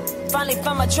pride? Finally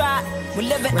found my tribe. We're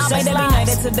living our best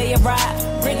lives. To be a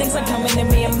ride. Great things are coming to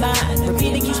me and mine.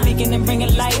 Repeating, keep speaking and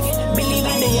bringing life.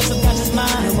 Believing in your subconscious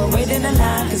mind. And we're waiting in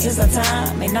line, cause it's our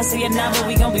time. May not see it now, but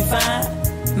we gon' be fine.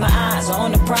 My eyes are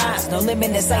on the prize. No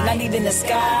limit in sight, not need in the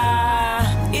sky.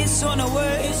 It's on the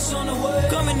way, it's on the way.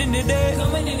 Coming in the day,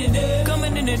 coming in the day,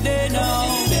 coming in the day now.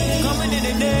 Coming in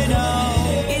the day now.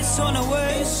 It's on the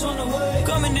way, it's on the way.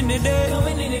 Coming in the day,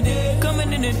 coming in the day,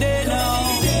 coming in the day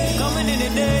now. Coming in the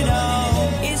day now.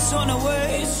 It's on the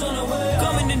way, it's on the way.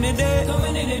 Coming in the day,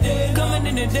 coming in the day, coming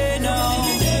in the day now.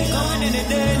 Coming in the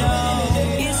day now.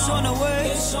 It's on the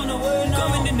way, it's on the way.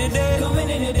 Coming in the day, coming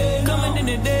in the day, coming in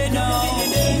the day now.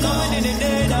 Coming in the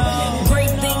day now. Great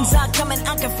things are coming,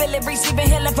 I can feel it. Receiving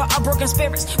healing for our broken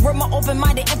spirits. We're more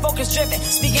open-minded and focus-driven.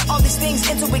 Speaking all these things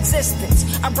into existence.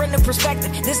 I bring new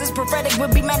perspective. This is prophetic,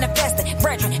 will be manifested.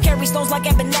 Brethren, carry stones like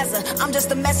Ebenezer. I'm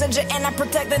just a messenger and I'm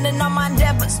protected in all my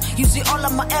endeavors. You see all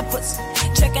of my efforts.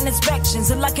 Checking inspections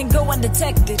till I can go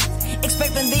undetected.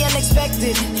 Expecting the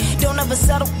unexpected. Don't ever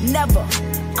settle, never.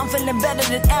 I'm feeling better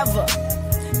than ever.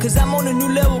 Cause I'm on a new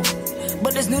level.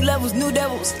 But there's new levels, new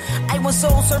devils. I was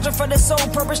soul searching for the soul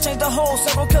purpose. Change the whole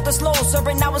circle, kill the slow.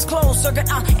 Serving now it's closed. Circuit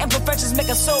imperfections make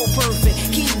a soul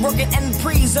perfect. Keep working and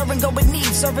preserving, go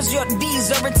beneath, service your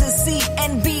deserving to see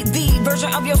and be the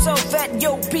version of yourself at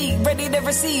your peak, ready to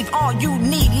receive all you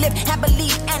need. Live happily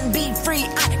and be free.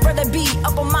 I'd rather be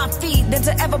up on my feet than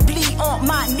to ever bleed on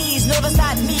my knees. Notice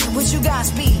I need what you got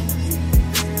speed.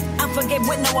 I forget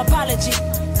with no apology.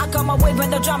 I come my way with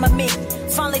no drama me.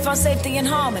 Finally found safety and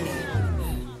harmony.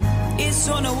 It's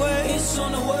on the way, it's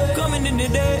on the way. Coming in the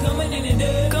day, coming in the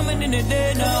day, coming in the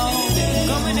day now,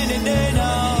 coming in the day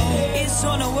now. It's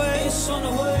on the way, it's on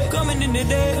the way. Coming in the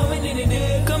day, coming in the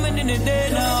day, coming in the day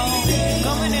now,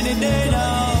 coming in the day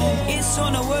now. It's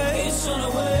on the way, it's on the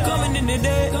way. Coming in the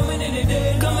day, coming in the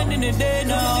day, coming in the day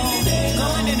now,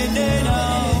 coming in the day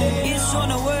now. It's on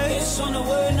the way, it's on the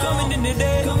way. Coming in the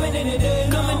day, coming in the day,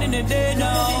 coming in the day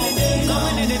now,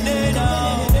 coming in the day now.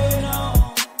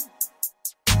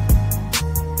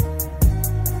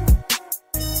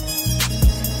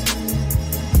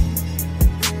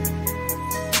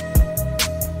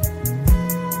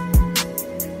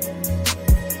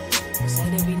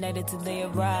 Till they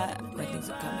arrive, but things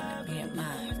are coming to be at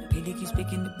mine. Pity keeps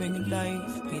speaking to bring it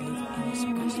life. Pity in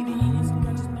this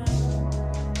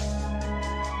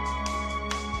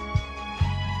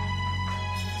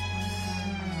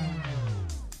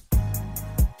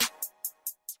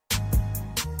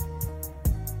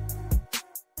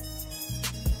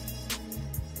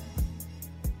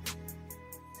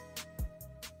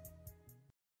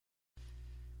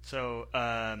So,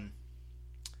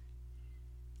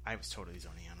 I was totally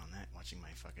zoning out on that, watching my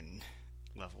fucking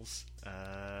levels.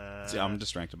 See, I'm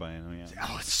distracted by it. Yeah.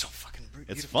 Oh, it's so fucking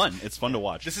beautiful. It's fun. It's fun to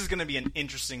watch. This is going to be an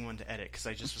interesting one to edit, because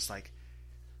I just was like,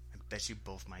 I bet you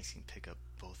both mics can pick up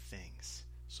both things.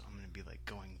 So I'm going to be like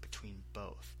going between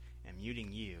both and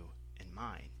muting you in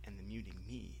mine, and then muting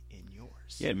me in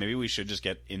yours. Yeah, maybe we should just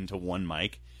get into one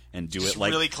mic and do Just it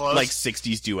like really close? like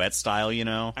 60s duet style, you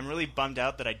know? I'm really bummed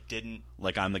out that I didn't.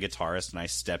 Like I'm the guitarist and I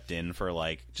stepped in for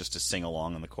like just to sing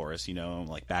along on the chorus, you know,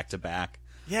 like back to back.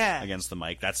 Yeah. Against the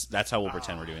mic. That's how we'll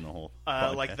pretend we're doing the whole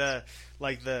like the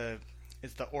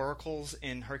it's the oracles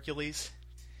in Hercules.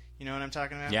 You know what I'm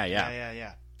talking about?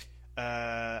 Yeah.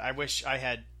 I wish I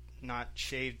had not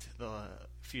shaved a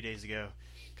few days ago,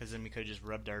 because then we could have just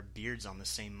rubbed our beards on the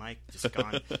same mic, just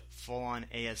gone full on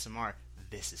ASMR.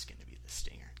 This is going to be the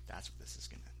stinger. That's what this is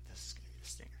going to be the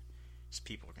stinger. Just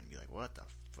people are going to be like, what the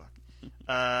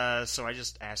fuck? So I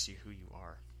just asked you who you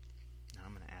are. Now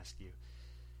I'm going to ask you.